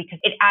describe it because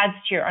it adds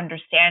to your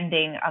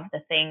understanding of the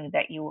thing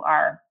that you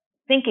are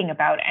thinking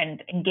about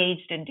and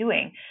engaged in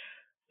doing.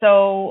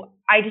 So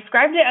I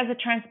described it as a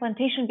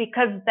transplantation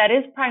because that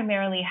is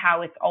primarily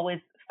how it's always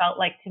felt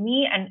like to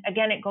me. And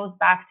again, it goes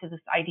back to this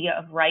idea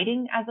of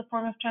writing as a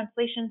form of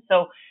translation.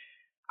 So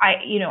I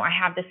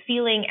have this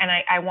feeling and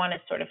I want to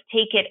sort of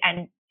take it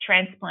and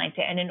transplant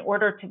it. And in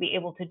order to be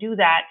able to do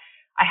that,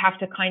 I have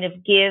to kind of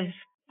give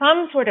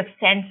some sort of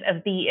sense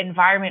of the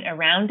environment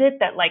around it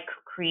that like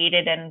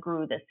created and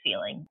grew this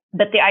feeling.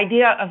 But the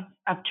idea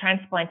of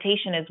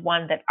transplantation is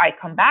one that I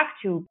come back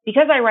to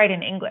because I write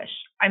in English.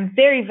 I'm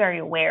very, very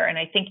aware. And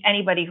I think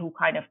anybody who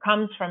kind of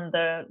comes from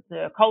the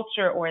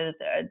culture or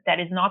that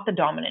is not the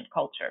dominant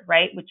culture,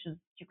 right? Which is,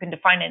 you can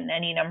define it in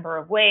any number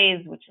of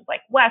ways, which is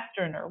like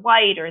Western or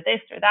white or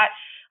this or that.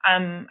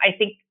 I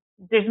think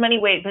there's many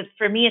ways, but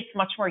for me, it's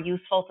much more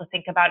useful to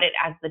think about it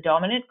as the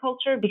dominant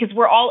culture because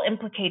we're all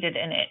implicated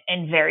in it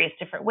in various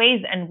different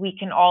ways and we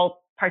can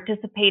all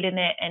participate in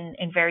it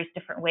in various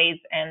different ways.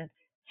 And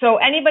so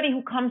anybody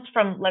who comes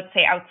from, let's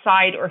say,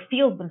 outside or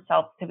feels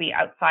themselves to be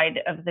outside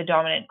of the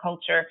dominant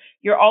culture,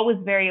 you're always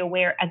very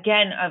aware,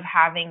 again, of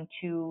having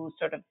to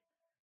sort of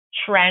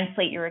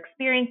translate your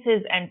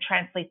experiences and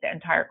translate the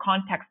entire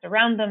context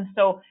around them.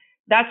 So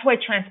that's why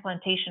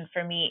transplantation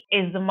for me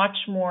is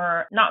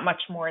not much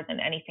more than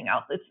anything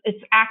else.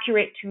 It's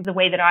accurate to the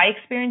way that I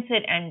experience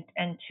it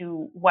and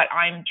to what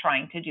I'm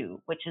trying to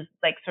do, which is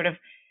like sort of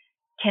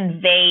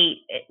convey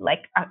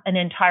like an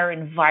entire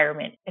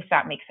environment, if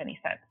that makes any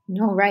sense.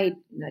 No, right.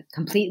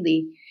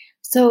 Completely.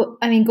 So,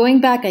 I mean, going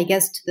back, I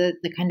guess, to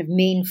the kind of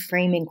main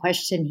framing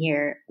question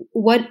here,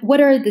 what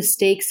are the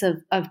stakes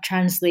of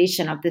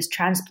translation, of this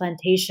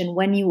transplantation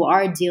when you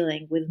are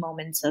dealing with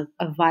moments of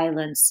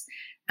violence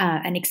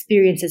and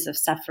experiences of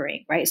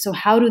suffering, right? So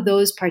how do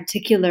those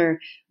particular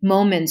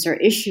moments or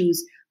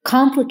issues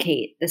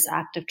complicate this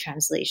act of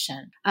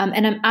translation?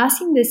 And I'm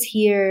asking this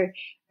here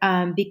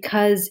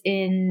because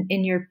in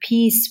your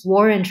piece,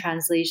 War in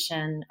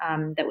Translation,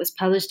 that was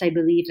published, I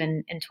believe,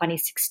 in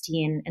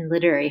 2016 in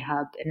Literary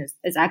Hub, and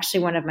is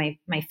actually one of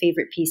my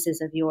favorite pieces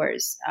of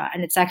yours.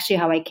 And it's actually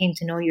how I came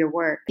to know your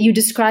work. You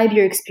describe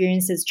your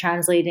experiences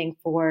translating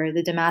for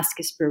the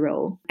Damascus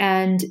Bureau.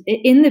 And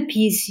in the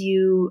piece,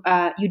 you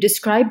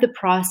describe the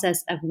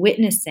process of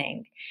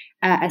witnessing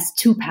as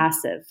too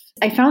passive.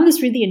 I found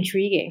this really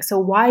intriguing.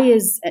 So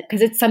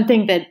because it's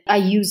something that I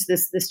use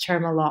this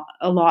term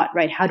a lot,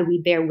 right? How do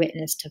we bear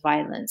witness to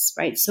violence,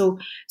 right? So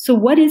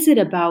what is it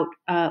about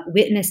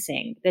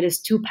witnessing that is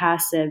too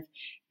passive,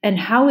 and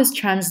how is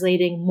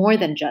translating more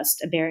than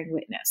just a bearing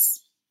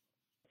witness?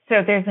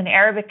 So there's an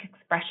Arabic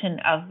expression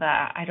of,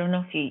 I don't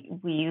know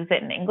if we use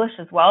it in English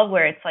as well,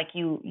 where it's like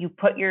you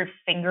put your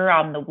finger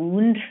on the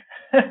wound.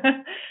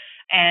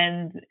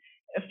 And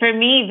for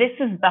me, this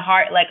is the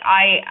heart. Like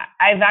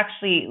I've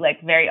actually, like,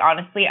 very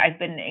honestly, I've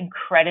been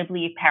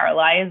incredibly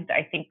paralyzed,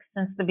 I think,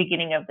 since the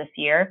beginning of this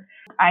year.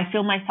 I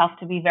feel myself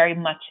to be very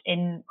much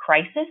in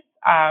crisis,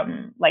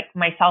 like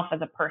myself as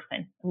a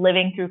person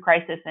living through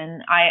crisis.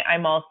 And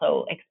I'm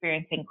also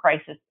experiencing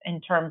crisis in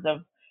terms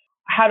of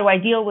how do I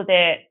deal with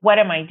it? What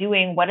am I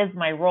doing? What is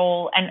my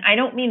role? And I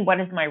don't mean what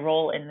is my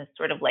role in this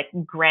sort of like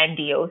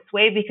grandiose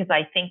way, because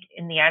I think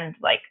in the end,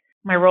 like,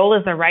 my role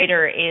as a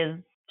writer is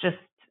just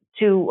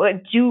to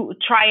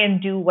try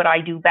and do what I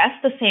do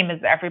best, the same as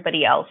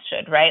everybody else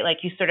should, right? Like,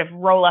 you sort of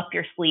roll up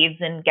your sleeves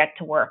and get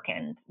to work,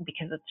 and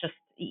because it's just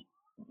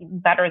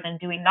better than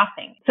doing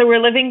nothing. So we're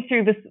living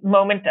through this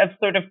moment of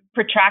sort of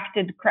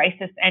protracted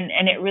crisis, and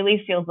it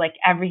really feels like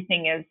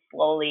everything is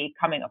slowly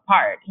coming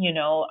apart,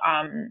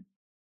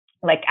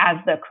 like as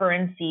the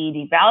currency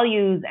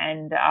devalues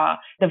and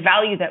the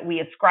value that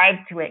we ascribe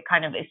to it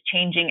kind of is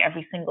changing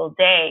every single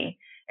day.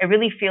 It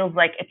really feels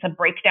like it's a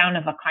breakdown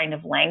of a kind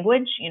of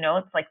language.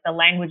 It's like the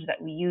language that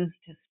we use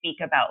to speak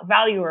about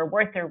value or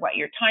worth, or what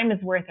your time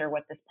is worth, or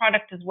what this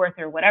product is worth,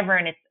 or whatever.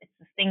 And it's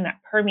this thing that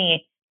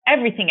permeates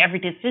everything, every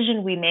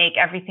decision we make,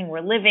 everything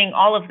we're living.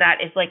 All of that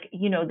is like,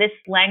 this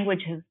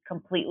language has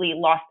completely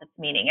lost its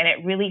meaning. And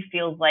it really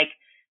feels like,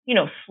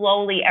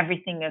 slowly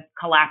everything is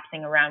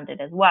collapsing around it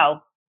as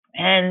well.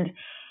 And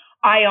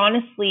I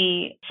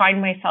honestly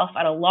find myself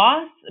at a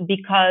loss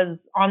because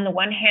on the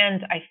one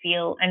hand, I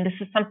feel, and this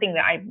is something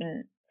that I've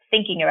been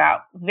thinking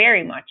about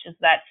very much is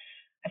that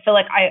I feel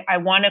like I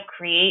want to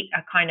create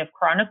a kind of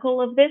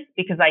chronicle of this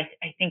because I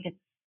think it's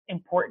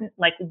important.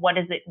 Like, what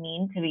does it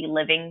mean to be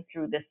living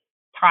through this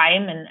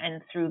time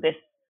and through this,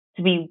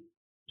 to be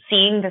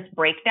seeing this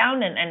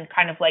breakdown and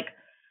kind of like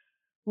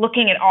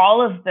looking at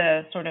all of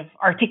the sort of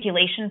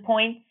articulation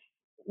points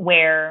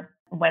where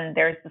when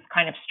there's this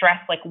kind of stress,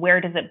 like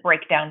where does it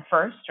break down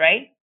first,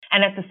 right?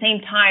 And at the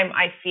same time,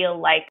 I feel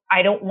like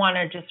I don't want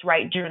to just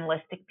write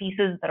journalistic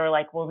pieces that are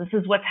like, well, this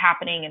is what's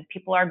happening and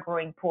people are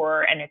growing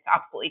poorer and it's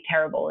absolutely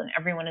terrible and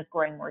everyone is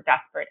growing more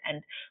desperate,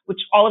 and which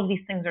all of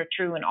these things are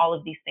true and all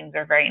of these things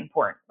are very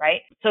important,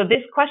 right? So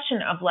this question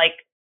of like,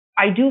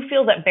 I do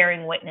feel that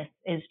bearing witness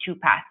is too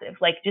passive,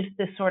 like just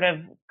this sort of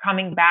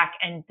coming back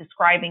and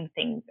describing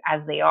things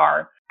as they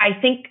are. I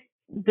think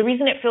the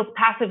reason it feels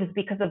passive is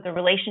because of the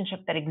relationship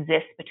that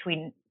exists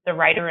between the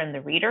writer and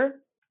the reader.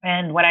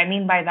 And what I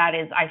mean by that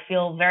is I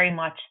feel very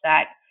much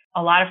that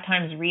a lot of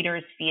times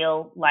readers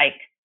feel like,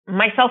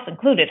 myself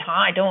included,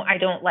 I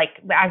don't like,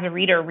 as a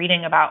reader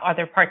reading about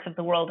other parts of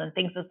the world and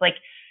things, it's like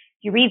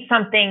you read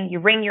something, you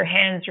wring your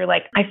hands, you're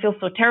like, I feel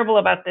so terrible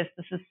about this.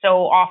 This is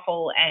so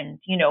awful. And,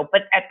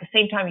 but at the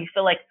same time, you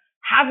feel like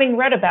having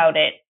read about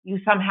it, you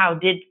somehow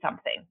did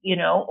something,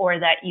 or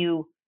that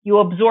you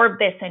absorbed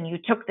this and you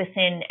took this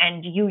in,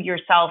 and you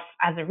yourself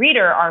as a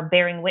reader are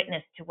bearing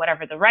witness to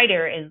whatever the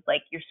writer is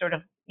like. You're sort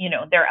of,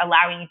 they're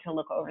allowing you to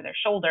look over their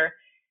shoulder,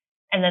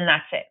 and then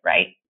that's it,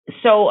 right?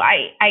 So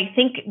I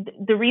think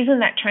the reason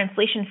that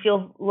translation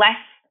feels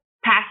less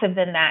passive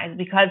than that is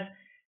because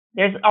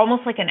there's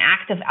almost like an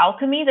act of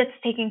alchemy that's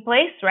taking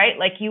place, right?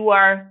 Like you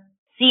are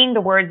seeing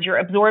the words, you're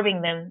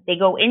absorbing them, they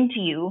go into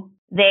you,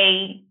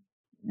 they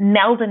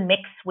meld and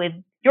mix with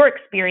your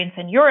experience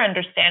and your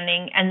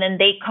understanding, and then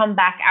they come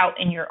back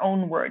out in your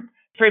own words.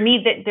 For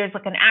me, that there's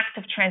like an act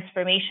of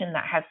transformation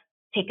that has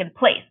taken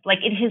place. Like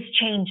it has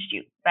changed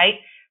you, right?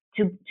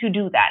 To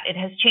do that. It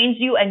has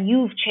changed you, and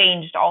you've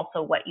changed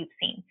also what you've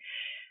seen.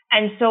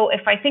 And so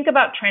if I think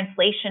about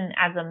translation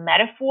as a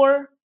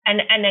metaphor, and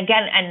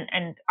again,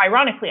 and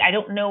ironically, I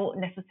don't know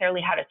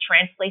necessarily how to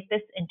translate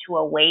this into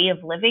a way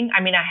of living.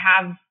 I mean, I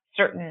have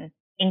certain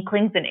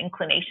inklings and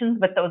inclinations,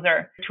 but those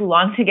are too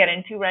long to get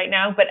into right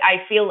now. But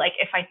I feel like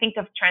if I think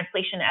of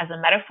translation as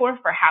a metaphor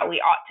for how we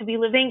ought to be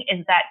living,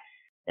 is that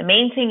the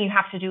main thing you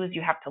have to do is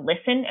you have to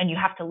listen, and you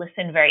have to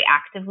listen very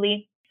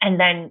actively. And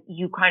then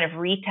you kind of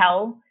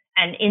retell.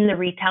 And in the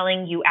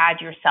retelling, you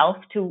add yourself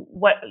to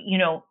what,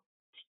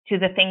 to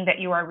the thing that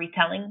you are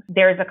retelling.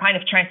 There's a kind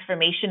of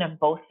transformation of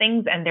both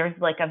things. And there's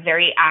like a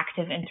very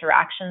active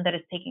interaction that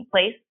is taking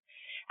place.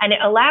 And it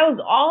allows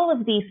all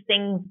of these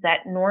things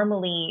that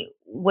normally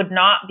would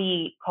not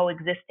be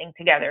coexisting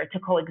together to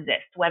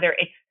coexist, whether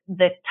it's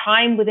the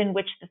time within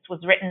which this was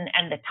written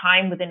and the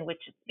time within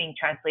which it's being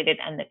translated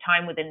and the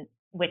time within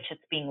which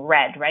it's being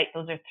read, right?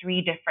 Those are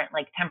three different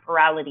like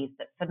temporalities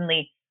that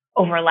suddenly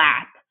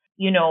overlap,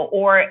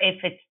 or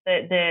if it's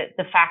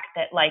the fact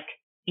that like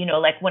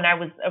when I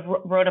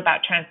wrote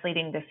about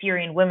translating the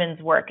Syrian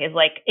women's work, is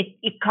like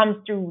it comes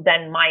through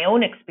then my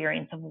own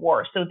experience of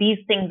war. So these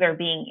things are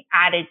being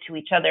added to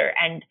each other,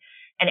 and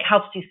it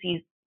helps you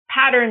see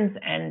patterns.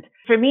 And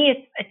for me,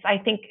 it's I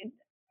think,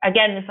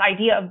 again, this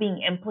idea of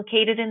being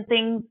implicated in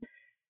things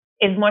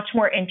is much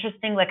more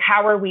interesting. Like,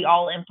 how are we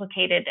all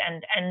implicated?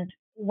 And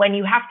when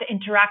you have to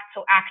interact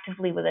so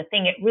actively with a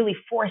thing, it really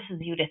forces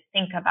you to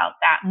think about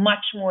that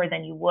much more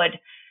than you would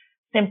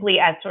simply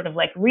as sort of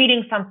like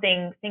reading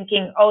something,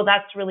 thinking, oh,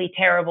 that's really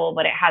terrible,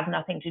 but it has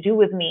nothing to do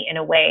with me in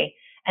a way,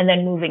 and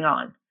then moving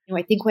on.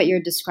 I think what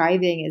you're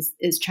describing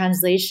is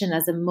translation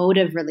as a mode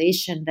of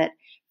relation that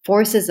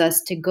forces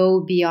us to go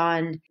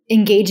beyond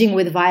engaging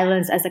with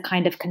violence as a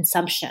kind of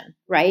consumption,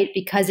 right?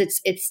 Because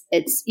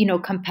it's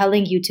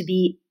compelling you to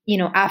be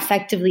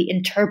affectively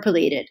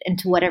interpolated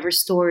into whatever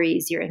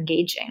stories you're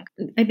engaging.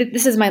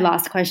 This is my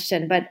last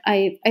question, but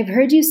I've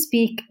heard you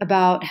speak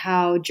about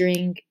how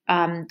during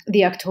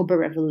the October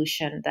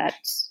Revolution that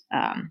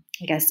I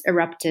guess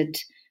erupted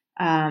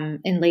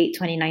in late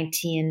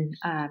 2019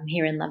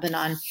 here in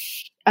Lebanon,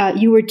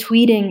 you were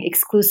tweeting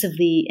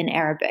exclusively in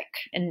Arabic,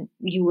 and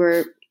you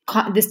were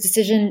this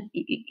decision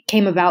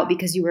came about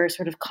because you were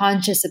sort of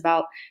conscious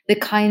about the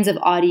kinds of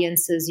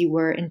audiences you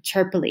were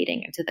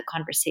interpolating into the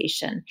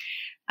conversation.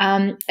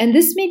 And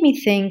this made me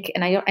think,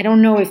 and I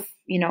don't know if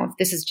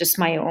this is just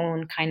my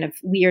own kind of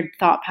weird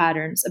thought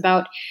patterns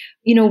about,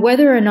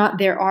 whether or not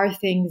there are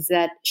things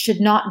that should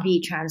not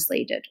be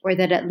translated or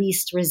that at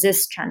least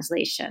resist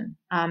translation.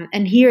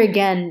 And here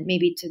again,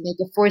 maybe to make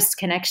a forced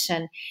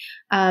connection,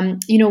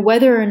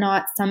 whether or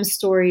not some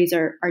stories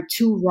are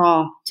too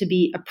raw to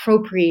be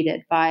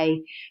appropriated by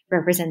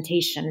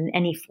representation in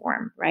any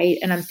form, right?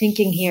 And I'm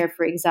thinking here,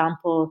 for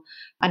example,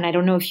 and I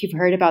don't know if you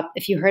heard about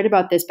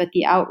this, but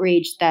the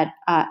outrage that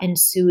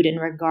ensued in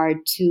regard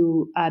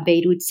to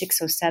Beirut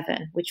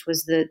 607, which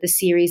was the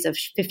series of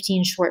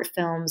 15 short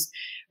films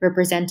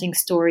representing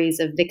stories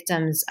of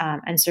victims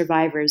and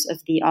survivors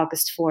of the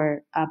August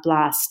 4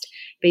 blast,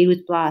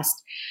 Beirut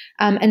Blast.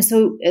 And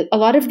so a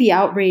lot of the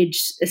outrage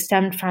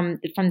stemmed from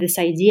this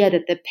idea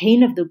that the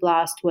pain of the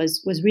blast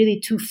was really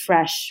too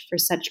fresh for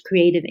such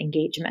creative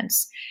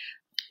engagements.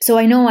 So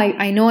I know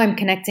I'm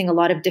connecting a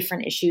lot of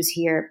different issues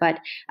here, but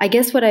I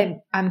guess what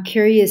I'm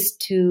curious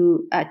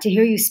to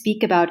hear you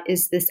speak about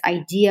is this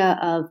idea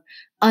of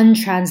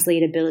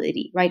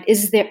untranslatability, right?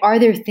 Are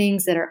there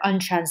things that are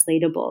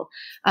untranslatable?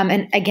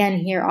 And again,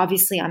 here,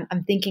 obviously,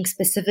 I'm thinking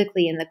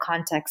specifically in the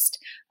context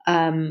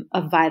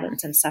of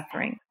violence and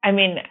suffering. I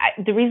mean,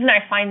 the reason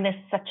I find this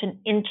such an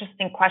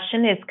interesting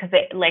question is because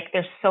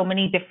there's so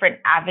many different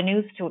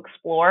avenues to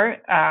explore,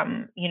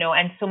 and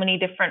so many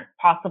different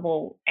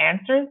possible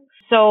answers.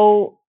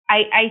 So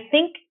I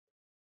think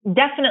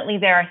definitely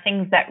there are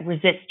things that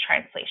resist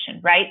translation,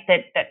 right?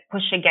 That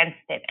push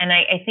against it. And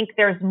I think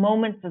there's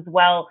moments as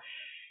well,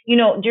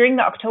 during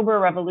the October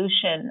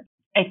Revolution,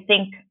 I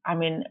think,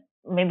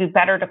 maybe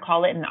better to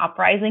call it an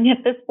uprising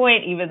at this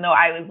point, even though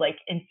I was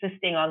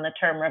insisting on the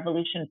term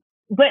revolution.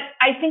 But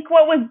I think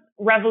what was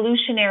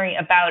revolutionary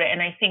about it,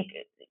 and I think,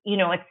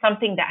 it's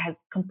something that has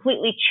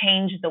completely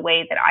changed the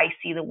way that I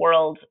see the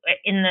world,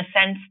 in the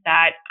sense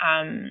that,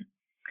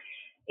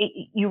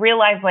 you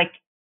realize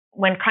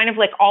when kind of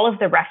all of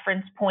the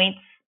reference points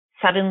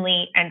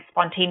suddenly and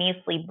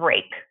spontaneously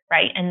break,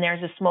 right? And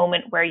there's this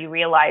moment where you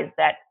realize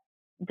that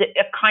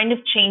a kind of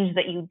change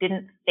that you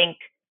didn't think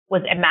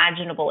was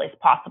imaginable is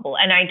possible.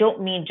 And I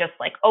don't mean just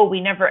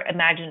we never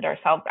imagined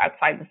ourselves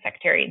outside the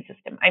sectarian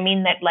system. I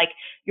mean that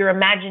your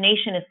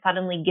imagination is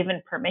suddenly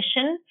given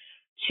permission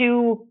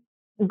to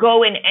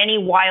go in any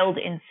wild,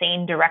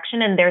 insane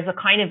direction. And there's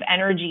a kind of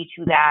energy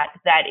to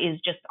that is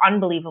just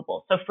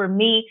unbelievable. So for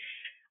me,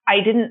 I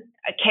didn't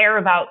care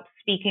about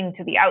speaking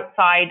to the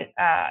outside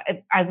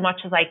as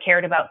much as I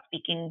cared about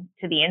speaking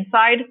to the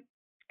inside,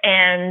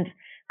 and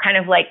kind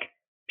of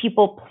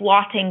people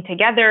plotting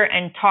together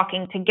and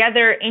talking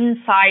together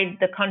inside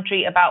the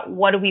country about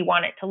what do we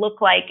want it to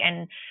look like,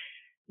 and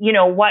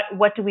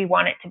what do we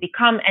want it to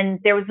become. And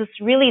there was this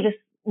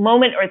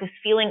moment or this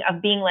feeling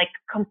of being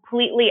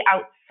completely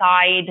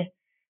outside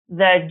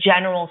the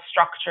general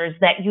structures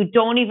that you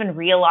don't even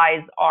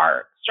realize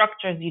are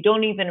structures. You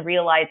don't even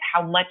realize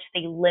how much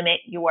they limit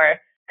your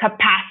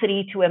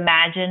capacity to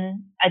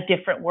imagine a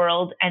different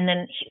world. And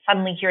then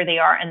suddenly here they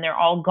are and they're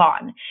all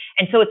gone.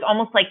 And so it's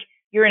almost like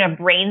you're in a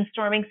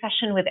brainstorming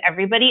session with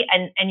everybody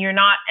and you're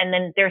not, and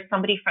then there's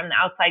somebody from the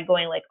outside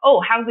going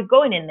oh, how's it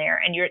going in there?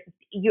 And you're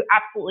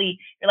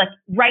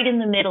right in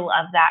the middle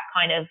of that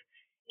kind of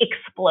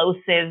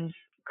explosive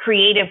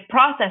creative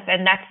process.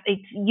 And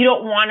you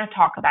don't want to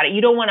talk about it.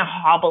 You don't want to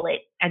hobble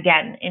it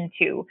again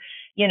into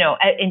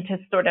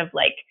sort of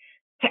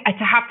to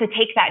have to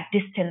take that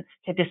distance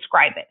to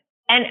describe it.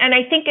 And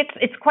I think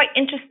it's quite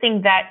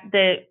interesting that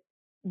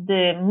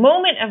the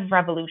moment of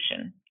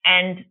revolution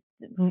and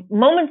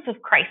moments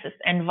of crisis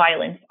and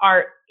violence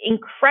are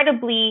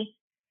incredibly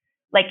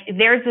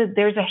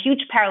there's a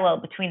huge parallel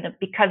between them,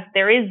 because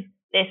there is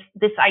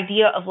this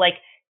idea of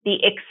the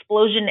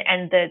explosion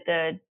and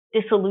the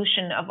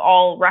dissolution of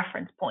all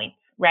reference points,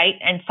 right?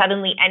 And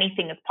suddenly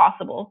anything is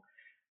possible.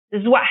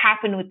 This is what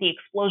happened with the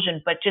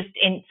explosion, but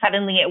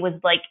suddenly it was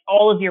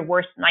all of your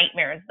worst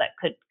nightmares that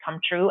could come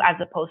true, as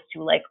opposed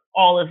to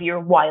all of your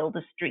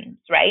wildest dreams,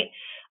 right?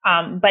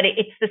 But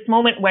it's this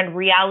moment when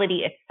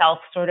reality itself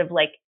sort of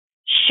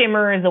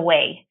shimmers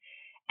away,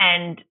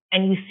 and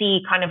you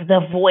see kind of the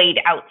void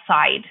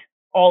outside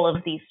all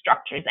of these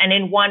structures. And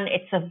in one,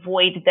 it's a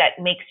void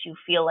that makes you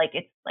feel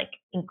it's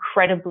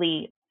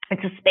incredibly,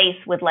 it's a space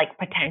with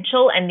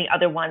potential, and the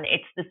other one,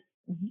 it's this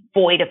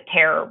void of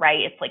terror,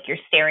 right? It's you're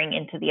staring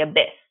into the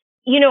abyss,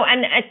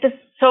 and at this,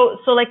 so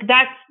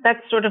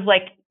that's sort of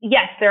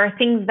yes, there are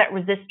things that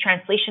resist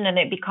translation and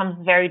it becomes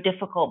very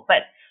difficult.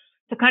 But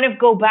to kind of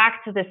go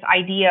back to this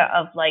idea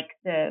of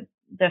the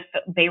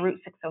Beirut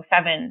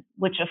 607,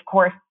 which of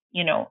course,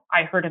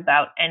 I heard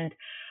about. And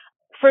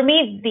for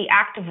me, the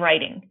act of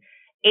writing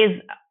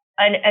is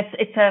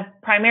it's a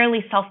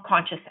primarily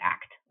self-conscious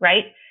act,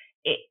 right?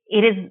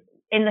 It is,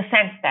 in the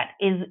sense that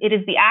it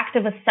is the act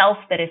of a self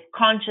that is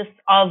conscious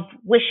of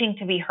wishing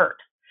to be heard.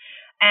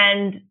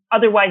 And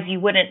otherwise you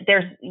wouldn't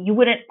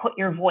put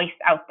your voice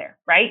out there,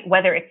 right?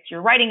 Whether it's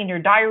your writing in your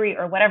diary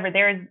or whatever,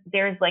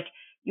 there's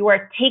you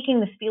are taking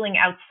this feeling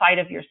outside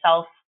of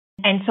yourself.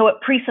 And so it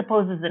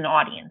presupposes an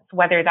audience,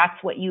 whether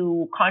that's what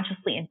you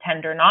consciously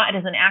intend or not. It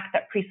is an act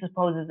that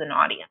presupposes an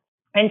audience.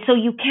 And so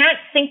you can't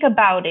think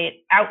about it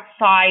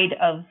outside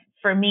of,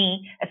 for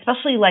me,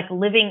 especially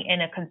living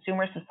in a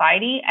consumer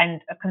society,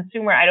 and a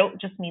consumer, I don't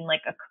just mean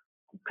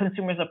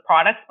consumers of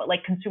products, but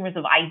consumers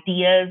of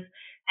ideas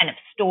and of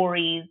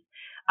stories.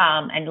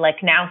 And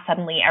now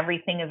suddenly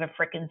everything is a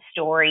freaking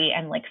story,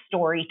 and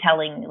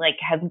storytelling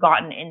has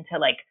gotten into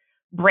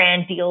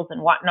brand deals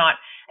and whatnot.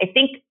 I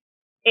think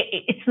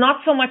it's not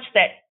so much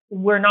that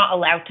we're not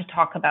allowed to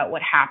talk about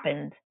what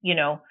happened,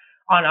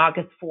 on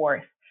August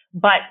 4th.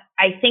 But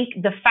I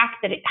think the fact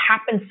that it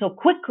happened so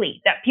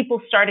quickly that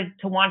people started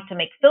to want to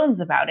make films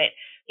about it,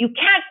 you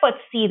can't but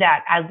see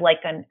that as like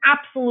an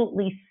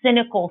absolutely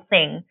cynical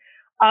thing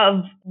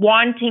of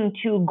wanting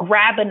to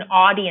grab an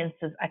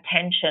audience's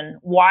attention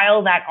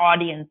while that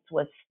audience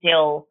was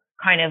still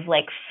kind of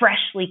like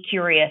freshly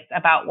curious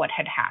about what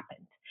had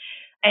happened.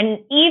 And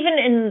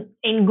even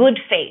in good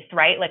faith,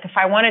 right? Like if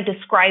I want to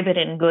describe it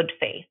in good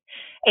faith,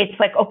 it's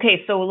like,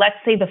 okay, so let's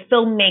say the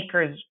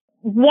filmmakers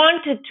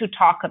wanted to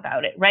talk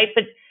about it, right?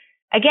 But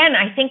again,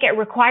 I think it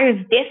requires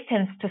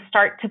distance to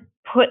start to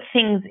put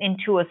things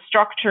into a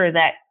structure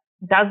that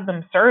does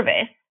them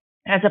service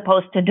as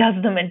opposed to does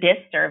them a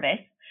disservice.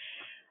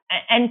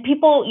 And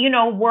people,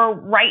 were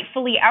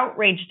rightfully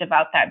outraged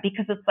about that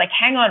because it's like,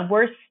 hang on,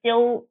 we're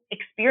still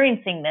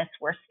experiencing this.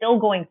 We're still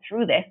going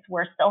through this.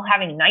 We're still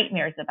having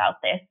nightmares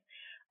about this.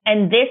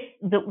 And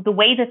the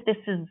way that this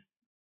is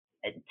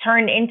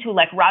turned into,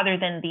 like, rather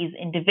than these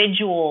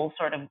individual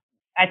sort of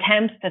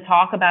attempts to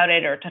talk about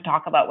it or to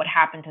talk about what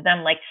happened to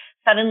them, like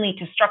suddenly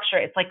to structure,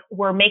 it's like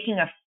we're making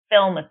a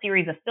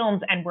series of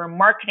films and we're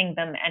marketing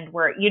them and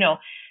we're,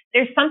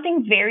 there's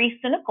something very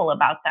cynical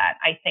about that,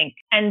 I think.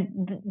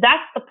 And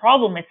that's the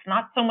problem. It's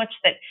not so much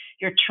that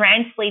you're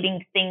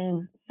translating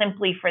things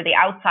simply for the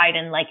outside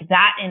and like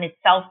that in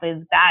itself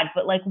is bad,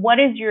 but like, what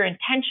is your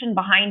intention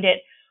behind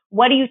it?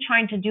 What are you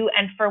trying to do?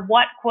 And for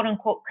what quote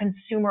unquote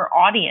consumer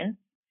audience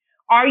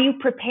are you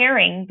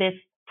preparing this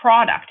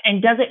product?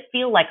 And does it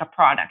feel like a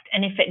product?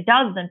 And if it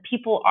does, then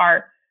people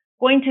are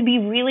going to be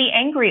really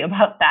angry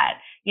about that,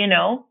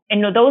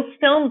 And those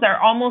films are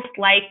almost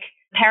like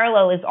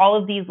parallel is all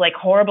of these like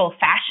horrible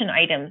fashion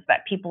items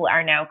that people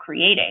are now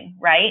creating,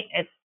 right?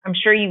 I'm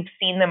sure you've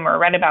seen them or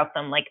read about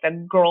them, like the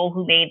girl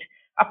who made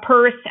a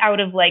purse out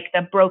of like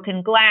the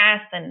broken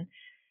glass and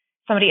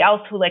somebody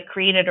else who like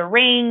created a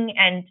ring.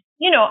 And,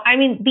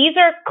 these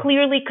are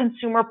clearly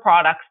consumer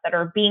products that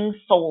are being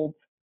sold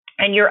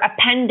and you're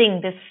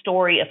appending this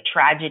story of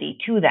tragedy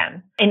to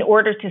them in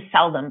order to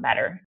sell them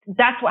better.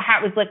 That's what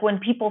happens. Like when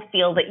people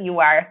feel that you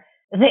are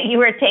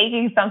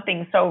taking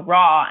something so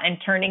raw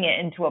and turning it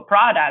into a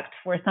product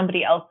for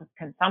somebody else's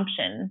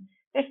consumption,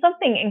 there's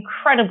something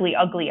incredibly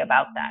ugly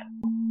about that.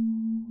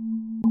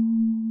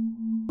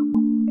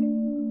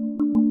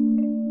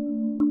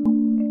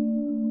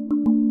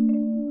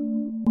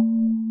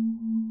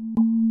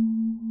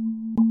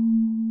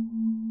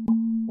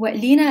 What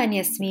Lina and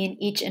Yasmine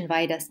each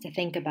invite us to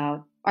think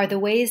about are the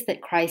ways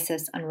that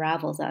crisis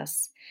unravels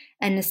us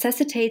and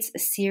necessitates a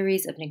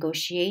series of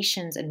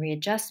negotiations and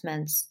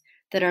readjustments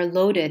that are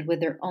loaded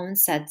with their own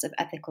sets of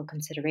ethical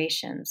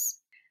considerations.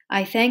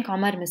 I thank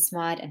Omar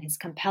Mismar and his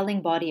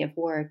compelling body of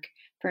work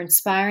for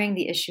inspiring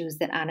the issues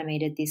that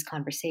animated these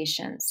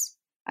conversations.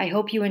 I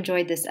hope you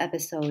enjoyed this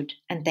episode,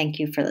 and thank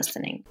you for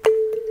listening.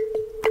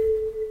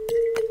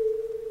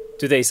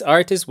 Today's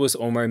artist was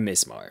Omar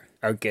Mismar.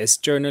 Our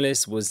guest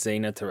journalist was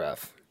Zeina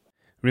Tarraf.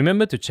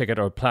 Remember to check out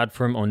our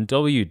platform on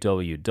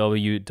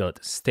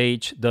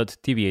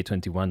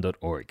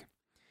www.stage.tva21.org.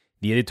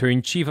 The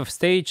editor-in-chief of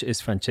Stage is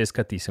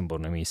Francesca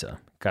Thyssen-Bornemisza.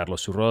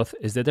 Carlos Urroz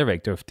is the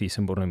director of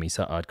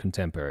Thyssen-Bornemisza Art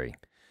Contemporary.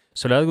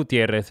 Soledad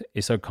Gutierrez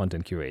is our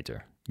content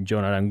curator.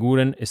 John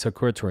Aranguren is our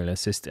curatorial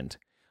assistant.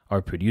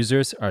 Our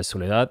producers are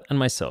Soledad and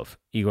myself,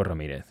 Igor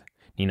Ramirez.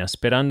 Nina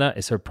Speranda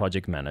is our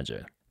project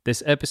manager.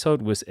 This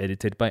episode was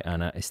edited by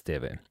Ana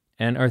Esteve,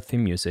 and our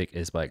theme music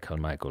is by Carl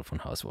Michael von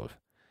Hauswolf.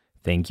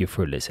 Thank you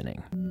for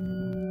listening.